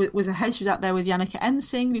ahead. She was out there with Janneke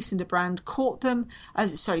Ensing. Lucinda Brand caught them.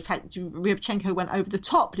 Ryabchenko went over the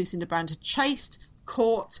top. Lucinda Brand had chased,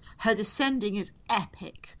 caught. Her descending is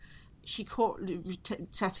epic. She caught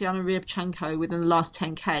Tatiana Ryabchenko within the last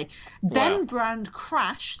 10k. Wow. Then Brand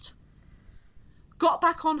crashed, got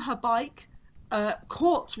back on her bike.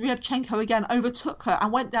 Caught Ryabchenko again, overtook her,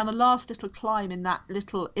 and went down the last little climb in last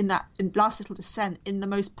little descent in the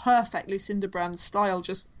most perfect Lucinda Brand style.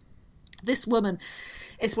 Just this woman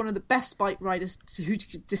is one of the best bike riders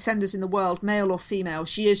descenders in the world, male or female.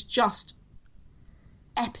 She is just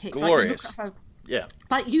epic. Glorious. Like, look at her. Yeah.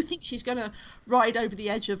 Like, you think she's going to ride over the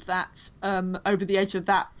edge of that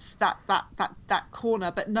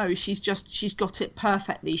corner, but no, she's got it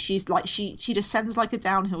perfectly. She's like, she descends like a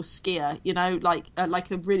downhill skier,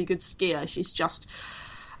 like a really good skier. She's just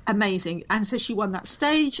amazing. And so she won that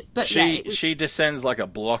stage. But she descends like a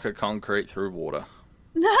block of concrete through water.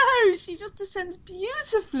 No, she just descends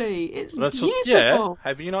beautifully. It's beautiful.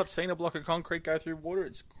 Have you not seen a block of concrete go through water?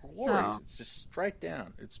 It's glorious. Oh. It's just straight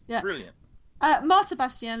down. It's brilliant. Marta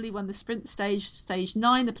Bastianelli won the sprint stage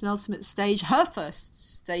 9, the penultimate stage, her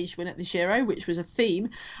first stage win at the Giro, which was a theme.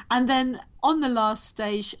 And then on the last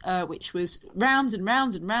stage, which was round and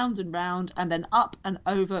round and round and round, and then up and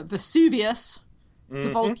over Vesuvius, the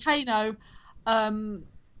volcano,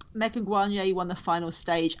 Megan Guarnier won the final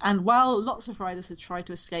stage. And while lots of riders had tried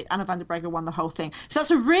to escape, Anna van der Breggen won the whole thing. So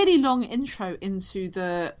that's a really long intro into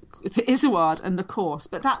the Izoard and the course.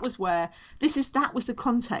 But that was that was the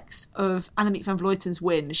context of Annemiek van Vleuten's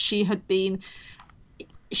win. She had been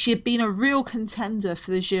a real contender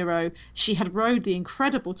for the Giro. She had rode the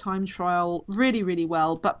incredible time trial really, really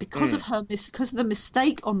well. But because of the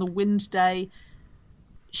mistake on the wind day,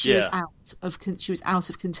 she was out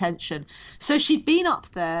of contention. So she'd been up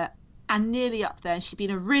there and nearly up there. She'd been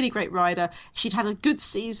a really great rider. She'd had a good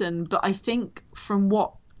season, but I think from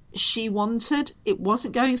what she wanted, it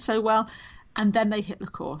wasn't going so well. And then they hit the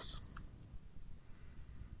course.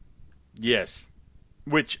 Yes.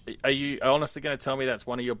 Which, are you honestly going to tell me that's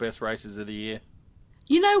one of your best races of the year?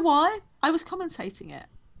 You know why? I was commentating it.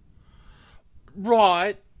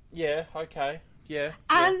 Right. Yeah. Okay. Yeah.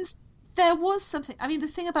 And there was something. I mean, the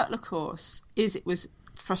thing about La Course is it was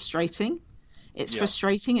frustrating. It's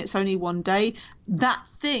frustrating. It's only one day. That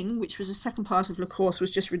thing, which was the second part of La Course,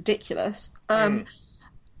 was just ridiculous. But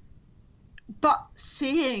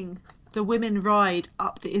seeing the women ride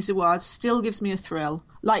up the Izoard still gives me a thrill.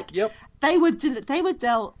 Like, they were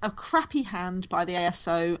dealt a crappy hand by the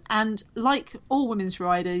ASO, and like all women's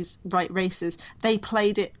races, they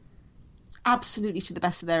played it absolutely to the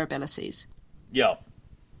best of their abilities. Yeah.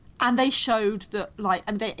 And they showed that,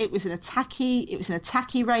 it was an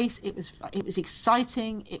attacky race. It was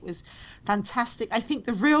exciting. It was fantastic. I think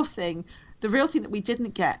the real thing that we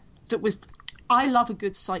didn't get, that was, I love a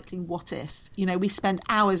good cycling what if. You know, we spend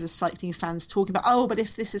hours as cycling fans talking about, but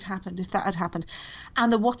if this had happened, if that had happened.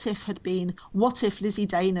 And the what if had been, what if Lizzie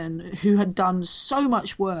Danon, who had done so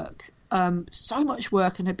much work and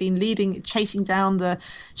had been chasing down the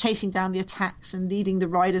attacks and leading the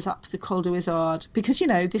riders up the Col d'Izoard, because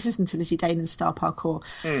this isn't a Lizzie Danon style parcours.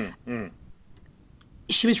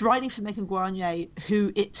 She was riding for Megan Guarnier,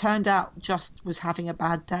 who it turned out just was having a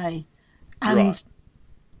bad day, and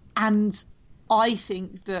I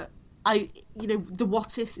think that the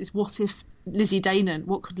what if is what if Lizzie Danon,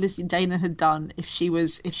 what could Lizzie Danon have done if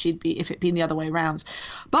it'd been the other way around,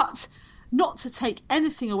 but. Not to take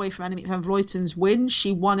anything away from Annemiek van Vleuten's win,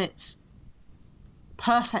 she won it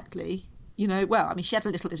perfectly. She had a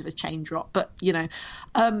little bit of a chain drop, but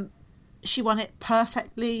she won it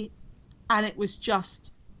perfectly, and it was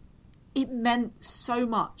just, it meant so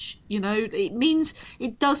much.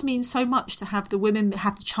 It does mean so much to have the women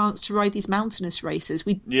have the chance to ride these mountainous races.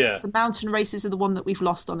 The mountain races are the one that we've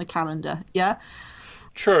lost on the calendar. Yeah.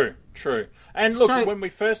 True. And look, when we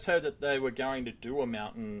first heard that they were going to do a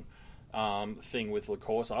mountain thing with La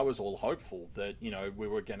Course, I was all hopeful that we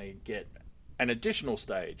were going to get an additional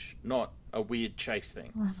stage, not a weird chase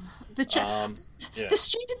thing. The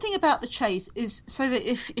stupid thing about the chase is, so that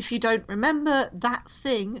if you don't remember, that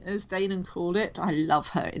thing, as Danon called it, I love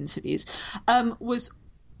her interviews, on the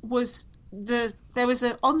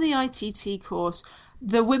ITT course,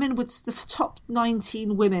 the top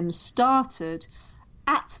 19 women started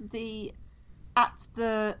at the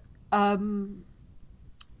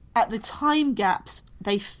time gaps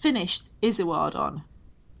they finished Izoard on.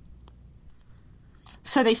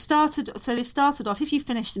 So they started off. If you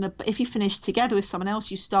finished together with someone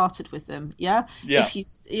else, you started with them. Yeah. If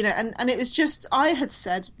and it was just, I had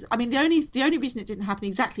said. I mean, the only reason it didn't happen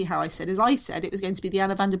exactly how I said is I said it was going to be the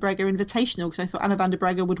Anna van der Breggen Invitational, because I thought Anna van der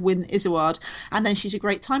Breggen would win Izoard, and then she's a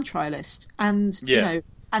great time trialist, and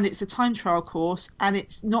and it's a time trial course, and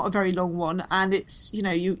it's not a very long one, and it's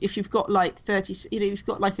if you've got like 30, you've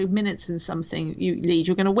got like a minute and something you lead,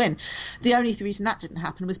 you're going to win. The only reason that didn't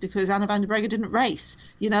happen was because Anna van der Breggen didn't race,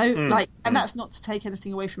 and that's not to take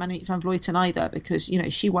anything away from Annemiek van Vleuten either, because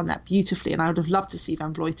she won that beautifully, and I would have loved to see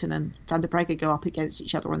van Vleuten and van der Breggen go up against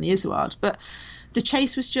each other on the Izoard, but the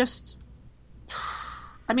chase was just,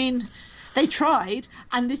 I mean, they tried,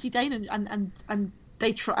 and Lizzie Danon and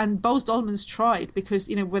they try, and Boels Dolmans tried, because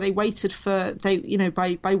where they waited for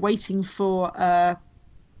by waiting for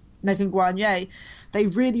Megan Guarnier, they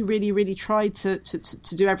really, really, really tried to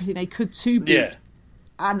do everything they could to beat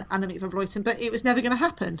Annemiek van Vleuten, but it was never going to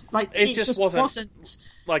happen. Like it just wasn't.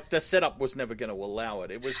 Like the setup was never going to allow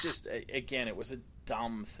it. It was just again, it was a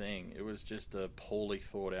dumb thing. It was just a poorly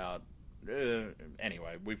thought out.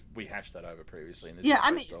 Anyway, we hashed that over previously in this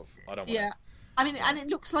episode. I don't want to. I mean, and it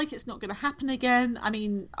looks like it's not going to happen again. I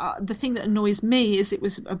mean, the thing that annoys me is it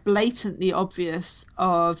was blatantly obvious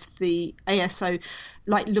of the ASO,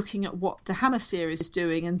 like looking at what the Hammer series is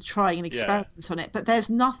doing and trying an experiment on it. But there's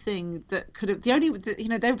nothing that could have.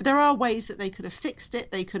 There are ways that they could have fixed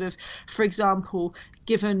it. They could have, for example,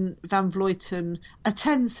 given Van Vleuten a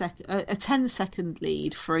 10-second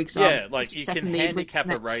lead, for example. Yeah, like you can handicap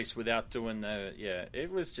a race without doing the. Yeah, it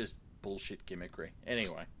was just bullshit gimmickry.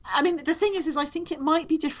 Anyway, I mean, the thing is I think it might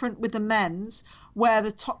be different with the men's, where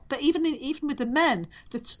the top. But even with the men,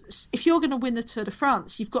 if you're going to win the Tour de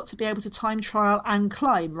France, you've got to be able to time trial and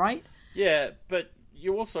climb, right? Yeah, but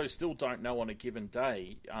you also still don't know on a given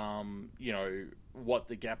day, what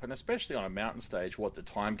the gap, and especially on a mountain stage, what the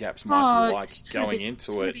time gaps might be like going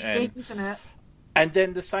into it. Big, isn't it? And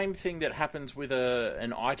then the same thing that happens with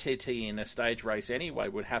an ITT in a stage race anyway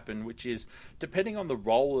would happen, which is depending on the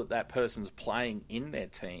role that person's playing in their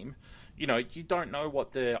team, you don't know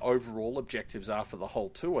what their overall objectives are for the whole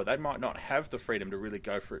tour. They might not have the freedom to really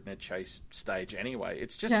go for it in a chase stage anyway.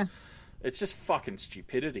 It's just fucking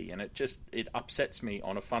stupidity, and it upsets me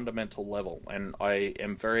on a fundamental level. And I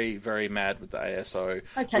am very, very mad with the ASO,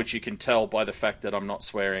 which you can tell by the fact that I'm not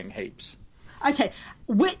swearing heaps. Okay,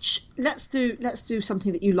 let's do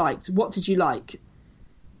something that you liked. What did you like?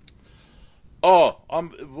 Oh,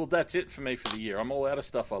 well, that's it for me for the year. I'm all out of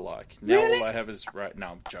stuff I like. Now Really? All I have is No,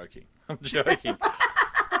 I'm joking. I'm joking.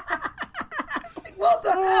 What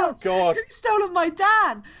the hell? God, who's stolen my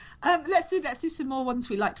Dan? Let's do some more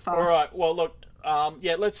ones we liked fast. All right. Well, look.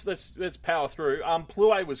 Let's power through.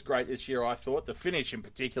 Plouay was great this year, I thought. The finish in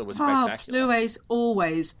particular was spectacular.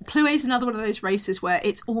 Plouay's another one of those races where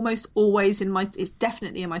it's almost always it's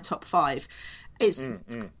definitely in my top 5. It's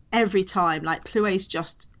every time. Like Plouay's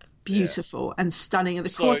just beautiful and stunning, and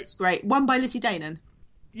the course is great. Won by Lizzie Deignan.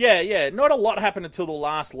 Yeah. Not a lot happened until the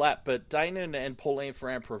last lap, but Deignan and Pauline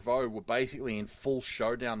Ferrand-Prévot were basically in full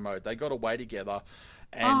showdown mode. They got away together,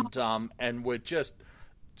 and were just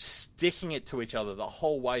sticking it to each other the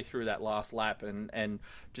whole way through that last lap, and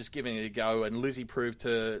just giving it a go. And Lizzie proved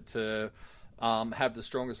to have the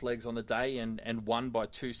strongest legs on the day and won by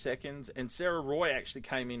 2 seconds. And Sarah Roy actually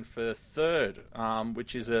came in for third,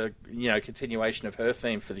 which is a continuation of her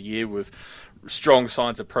theme for the year, with strong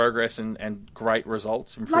signs of progress and great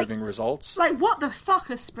results, improving results. Like, what the fuck,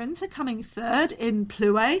 a sprinter coming third in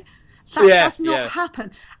Plouay? That's not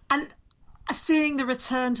happened. And seeing the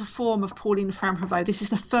return to form of Pauline Ferrand-Prévot, this is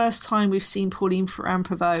the first time we've seen Pauline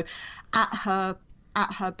Ferrand-Prévot at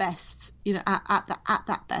her best, at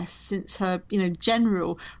that best since her,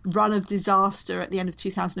 general run of disaster at the end of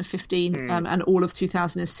 2015 and all of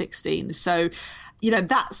 2016. So,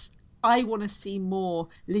 I want to see more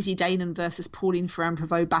Lizzie Deignan versus Pauline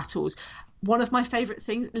Ferrand-Prévot battles. One of my favourite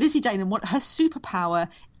things, Lizzie Deignan, her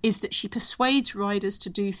superpower is that she persuades riders to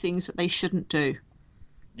do things that they shouldn't do.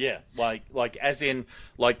 Yeah, like as in,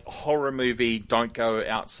 like, horror movie, don't go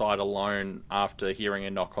outside alone after hearing a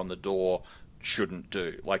knock on the door, shouldn't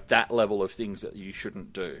do. Like, that level of things that you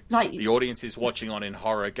shouldn't do. Like, the audience is watching on in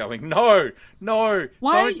horror going, no,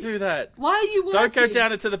 don't do that. Why are you working? Don't go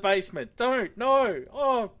down into the basement. Don't, no.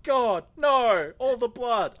 Oh, God, no. All the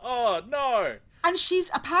blood. Oh, no. And she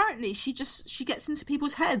gets into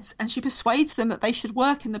people's heads and she persuades them that they should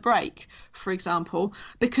work in the break, for example,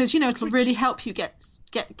 because, it'll really help you get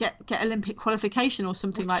Olympic qualification or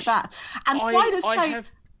something like that. And riders say...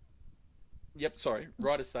 Yep, sorry.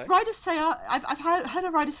 Riders say... I've heard a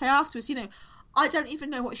rider say afterwards, I don't even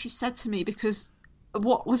know what she said to me because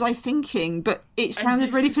what was I thinking? But it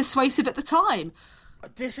sounded really persuasive at the time.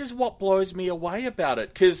 This is what blows me away about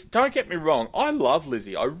it, because don't get me wrong, I love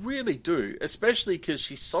Lizzie, I really do, especially because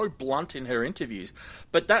she's so blunt in her interviews,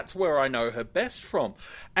 but that's where I know her best from,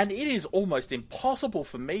 and it is almost impossible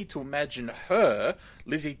for me to imagine her,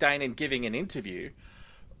 Lizzie Deignan, giving an interview,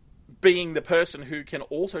 being the person who can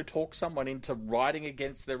also talk someone into riding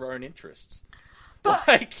against their own interests. But...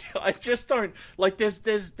 I just don't...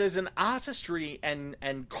 there's an artistry and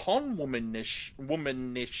con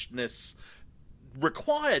womanishness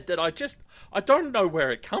required that I don't know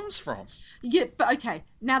where it comes from. Yeah, but okay.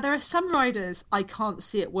 Now, there are some riders I can't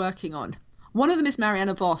see it working on. One of them is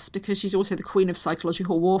Marianne Vos, because she's also the queen of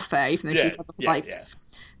psychological warfare, even though she's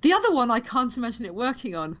The other one I can't imagine it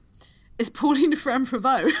working on is Pauline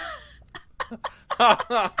Ferrand-Prévot. Because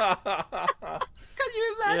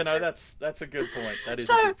you imagine? You know, that's a good point. That is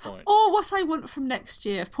a good point. Or what I want from next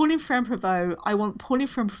year, Pauline Ferrand-Prévot, I want Pauline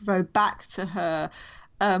Ferrand-Prévot back to her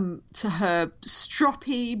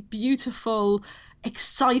stroppy, beautiful,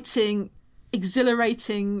 exciting,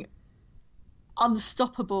 exhilarating,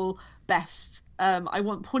 unstoppable best. I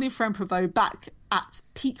want Pauline Ferrand-Prévot back at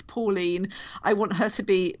peak Pauline. I want her to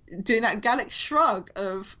be doing that Gallic shrug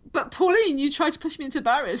of, but Pauline, you tried to push me into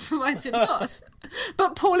barriers, but I did not.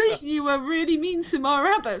 But Pauline, you were really mean to Mara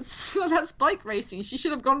Roberts. That's bike racing. She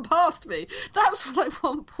should have gone past me. That's what I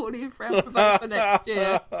want Pauline Ferrand-Prévot for next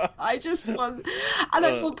year. I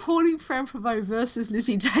want Pauline Ferrand-Prévot versus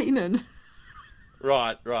Lizzie Danon.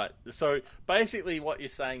 Right. So basically what you're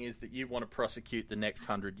saying is that you want to prosecute the next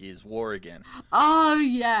 100 Years' War again. Oh,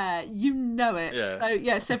 yeah. You know it.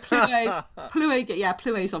 Yeah. So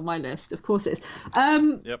Ploué's on my list. Of course it is.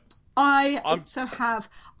 Yep.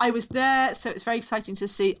 I was there, so it's very exciting to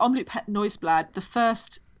see Omloop Het Nieuwsblad,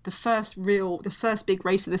 the first big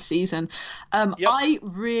race of the season. Yep. I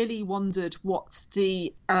really wondered what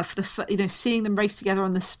seeing them race together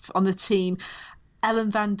on the team,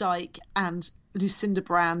 Ellen van Dijk and Lucinda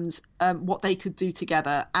Brands, what they could do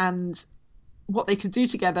together, and what they could do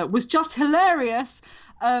together was just hilarious.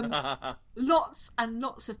 Lots and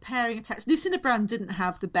lots of pairing attacks. Lucinda Brand didn't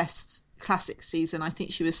have the best classic season. I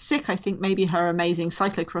think she was sick. I think maybe her amazing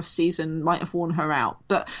cyclocross season might have worn her out.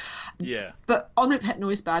 But Omloop Het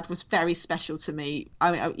Nieuwsblad was very special to me.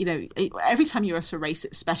 I mean, every time you're at a race,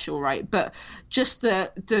 it's special, right? But just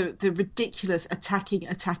the ridiculous attacking.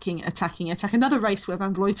 Another race where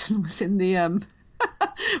Van Vleuten was in the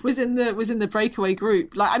was in the breakaway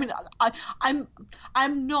group. Like, I mean,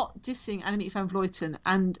 I'm not dissing Annemiek van Vleuten,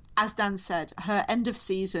 and as Dan said, her end of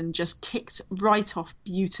season just kicked right off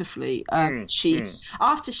beautifully.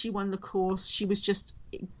 After she won the course, she was just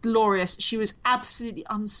glorious. She was absolutely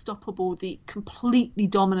unstoppable, the completely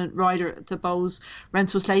dominant rider at the Bowles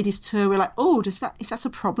Rentals Ladies Tour. We're like, oh, is that a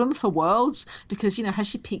problem for Worlds? Because, has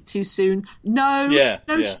she peaked too soon? No, she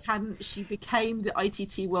hadn't. She became the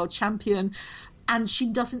ITT World Champion. And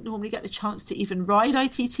she doesn't normally get the chance to even ride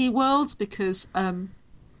ITT Worlds because the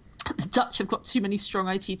Dutch have got too many strong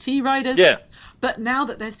ITT riders. Yeah. But now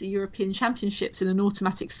that there's the European Championships in an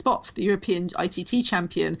automatic spot for the European ITT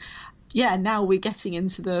champion, now we're getting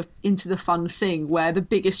into the fun thing where the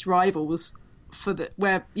biggest rivals Van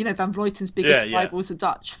Vleuten's biggest rivals are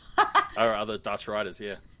Dutch. Or other Dutch riders,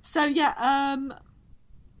 yeah. So do you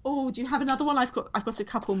have another one? I've got a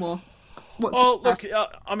couple more.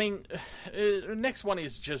 Next one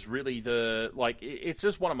is just really it's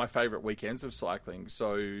just one of my favourite weekends of cycling.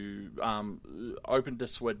 So, Open de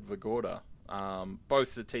Swed Vagorda,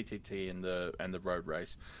 both the TTT and the road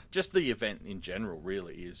race, just the event in general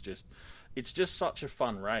really is just. It's just such a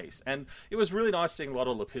fun race. And it was really nice seeing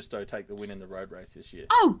Lotto Lepisto take the win in the road race this year.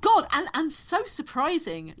 Oh, God. And so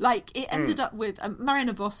surprising. Like, it ended up with...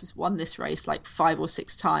 Marianne Vos has won this race like 5 or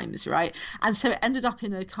 6 times, right? And so it ended up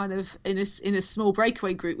in a kind of... in a small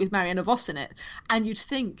breakaway group with Marianne Vos in it. And you'd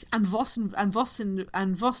think... And Vos and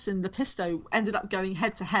Lepisto ended up going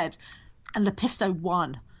head-to-head. And Lepisto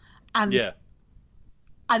won. And... yeah.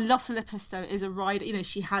 And Lotte Lepisto is a rider.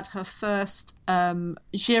 She had her first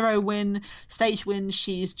Giro win, stage win.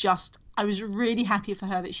 I was really happy for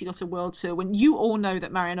her that she got a World Tour win. You all know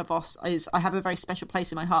that Marianne Vos I have a very special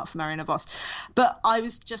place in my heart for Marianne Vos. But I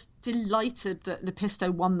was just delighted that Lepisto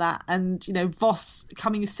won that. And, Vos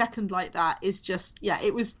coming second like that is just,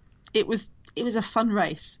 it was a fun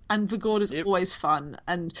race, and Vagorda's always fun,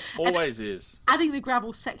 and always is. Adding the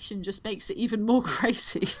gravel section just makes it even more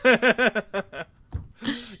crazy.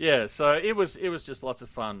 Yeah, so it was just lots of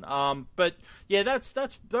fun. But yeah,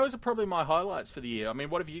 those are probably my highlights for the year. I mean,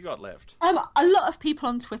 what have you got left? A lot of people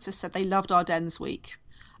on Twitter said they loved Ardennes week.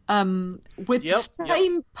 With the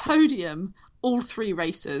same podium, all 3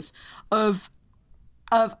 races of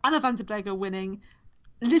Anna van der Breggen winning,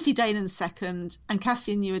 Lizzie Danon second, and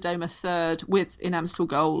Cassia Nieuwedoma third, with in Amstel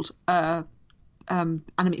Gold,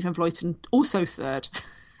 Annemiek van Vleuten also third.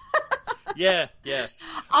 Yeah.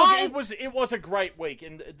 It was a great week,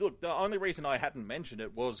 and look, the only reason I hadn't mentioned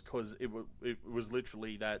it was because it was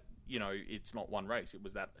literally that it's not one race. It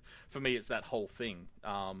was that for me, it's that whole thing.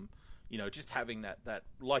 Just having that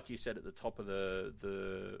like you said at the top of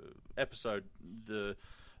the episode, the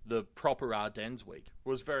proper Ardennes week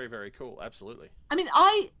was very, very cool. Absolutely. I mean,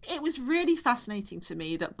 it was really fascinating to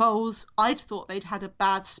me that Bowles, I'd thought they'd had a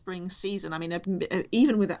bad spring season. I mean,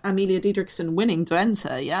 even with Amelia Diedrichsen winning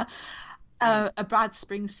Drenthe, a bad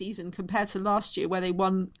spring season compared to last year where they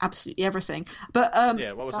won absolutely everything. But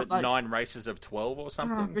what was it, 9 races of 12 or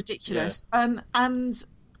something? Ridiculous. And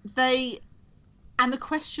the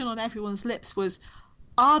question on everyone's lips was,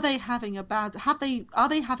 are they having a bad are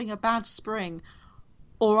they having a bad spring,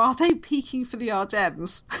 or are they peaking for the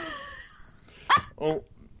Ardennes? Well,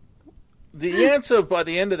 the answer by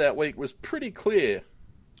the end of that week was pretty clear.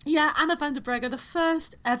 Yeah, Anna van der Breggen, the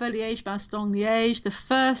first ever Liège-Bastogne-Liège, the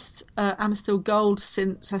first Amstel Gold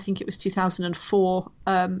since I think it was 2004.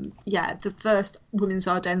 The first Women's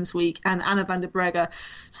Ardennes week, and Anna van der Breggen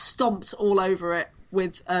stomped all over it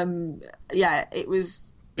with it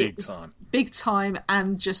was big time,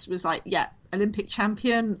 and just was like, Olympic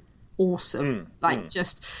champion. Awesome,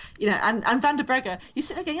 just, and Van der Breggen, you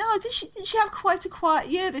sit there going, oh, did she have quite a quiet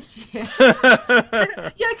year this year?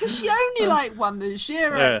 Because she only won the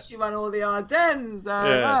Giro, she won all the Ardennes,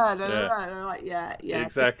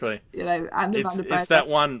 exactly. And it's that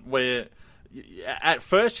one where at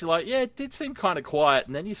first you're like, it did seem kind of quiet,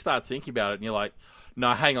 and then you start thinking about it, and you're like,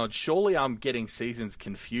 no, hang on, surely I'm getting seasons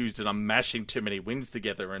confused and I'm mashing too many wins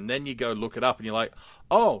together. And then you go look it up and you're like,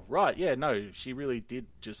 oh, right, no, she really did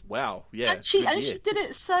just, wow. Yeah. And she did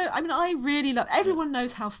it so, I really love, everyone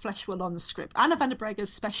knows how Flesh will on the script. Anna van der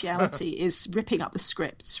Breggen's speciality is ripping up the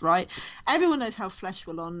scripts, right? Everyone knows how Flesh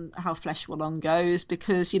will on goes,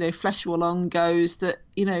 because, Flesh will on goes that,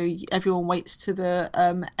 everyone waits to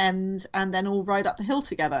the end and then all ride up the hill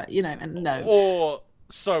together, and no. Or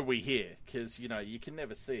so we hear, because, you can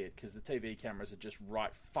never see it because the TV cameras are just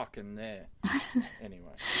right fucking there.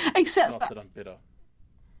 Anyway. Except not that I'm bitter.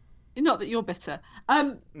 Not that you're bitter.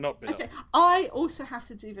 Not bitter. Okay. I also have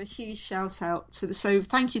to do a huge shout out to so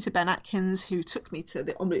thank you to Ben Atkins, who took me to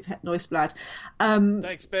the Omloop Het Nieuwsblad.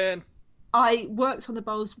 Thanks, Ben. I worked on the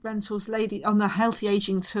Bowles Rentals on the Healthy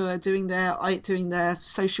Aging Tour, doing their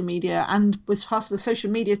social media, and was part of the social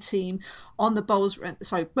media team on the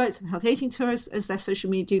worked on the Healthy Aging Tour as their social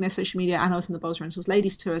media, doing their social media, and I was on the Bowles Rentals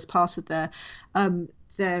Ladies Tour as part of their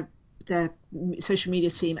social media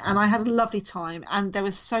team, and I had a lovely time, and there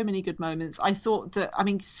were so many good moments. I thought that,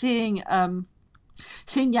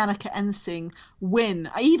 seeing Janneke Ensing win,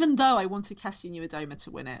 even though I wanted Cassie Nieuwedoma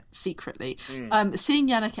to win it secretly, seeing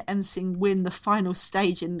Janneke Ensing win the final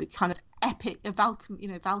stage in the kind of epic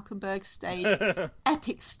Valkenburg stage,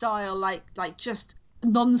 epic style, like just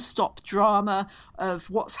non-stop drama of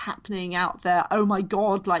what's happening out there. Oh my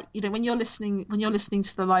god, when you're listening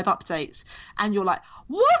to the live updates and you're like,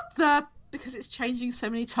 what the, because it's changing so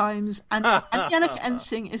many times, and Janneke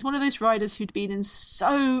Ensing is one of those riders who'd been in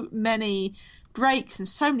so many breaks and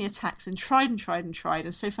so many attacks and tried,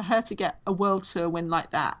 and so for her to get a world tour win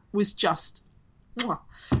like that was just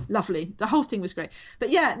lovely. The whole thing was great.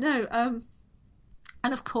 But and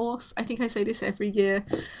of course, I think I say this every year,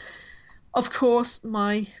 of course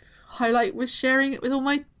my highlight was sharing it with all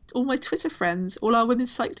my Twitter friends, all our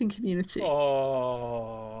women's cycling community.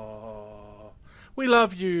 We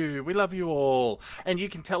love you. We love you all. And you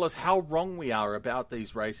can tell us how wrong we are about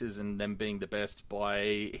these races and them being the best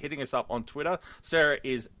by hitting us up on Twitter. Sarah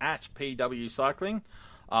is at PW Cycling.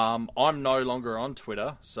 I'm no longer on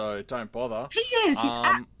Twitter, so don't bother. He is. He's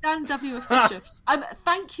at Dan W. Official.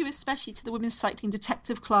 Thank you especially to the Women's Cycling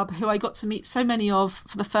Detective Club, who I got to meet so many of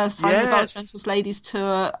for the first time. Yes. The Bowles Rentals Ladies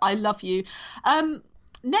Tour. I love you.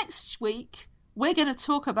 Next week, we're going to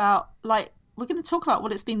talk about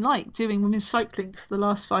what it's been like doing women's cycling for the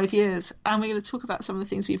last 5 years, and we're going to talk about some of the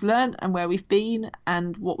things we've learned and where we've been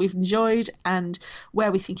and what we've enjoyed and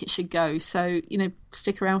where we think it should go. So,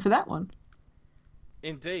 stick around for that one.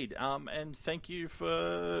 Indeed. And thank you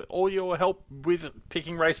for all your help with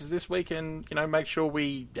picking races this week, and, make sure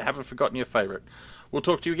we haven't forgotten your favourite. We'll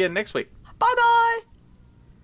talk to you again next week. Bye-bye!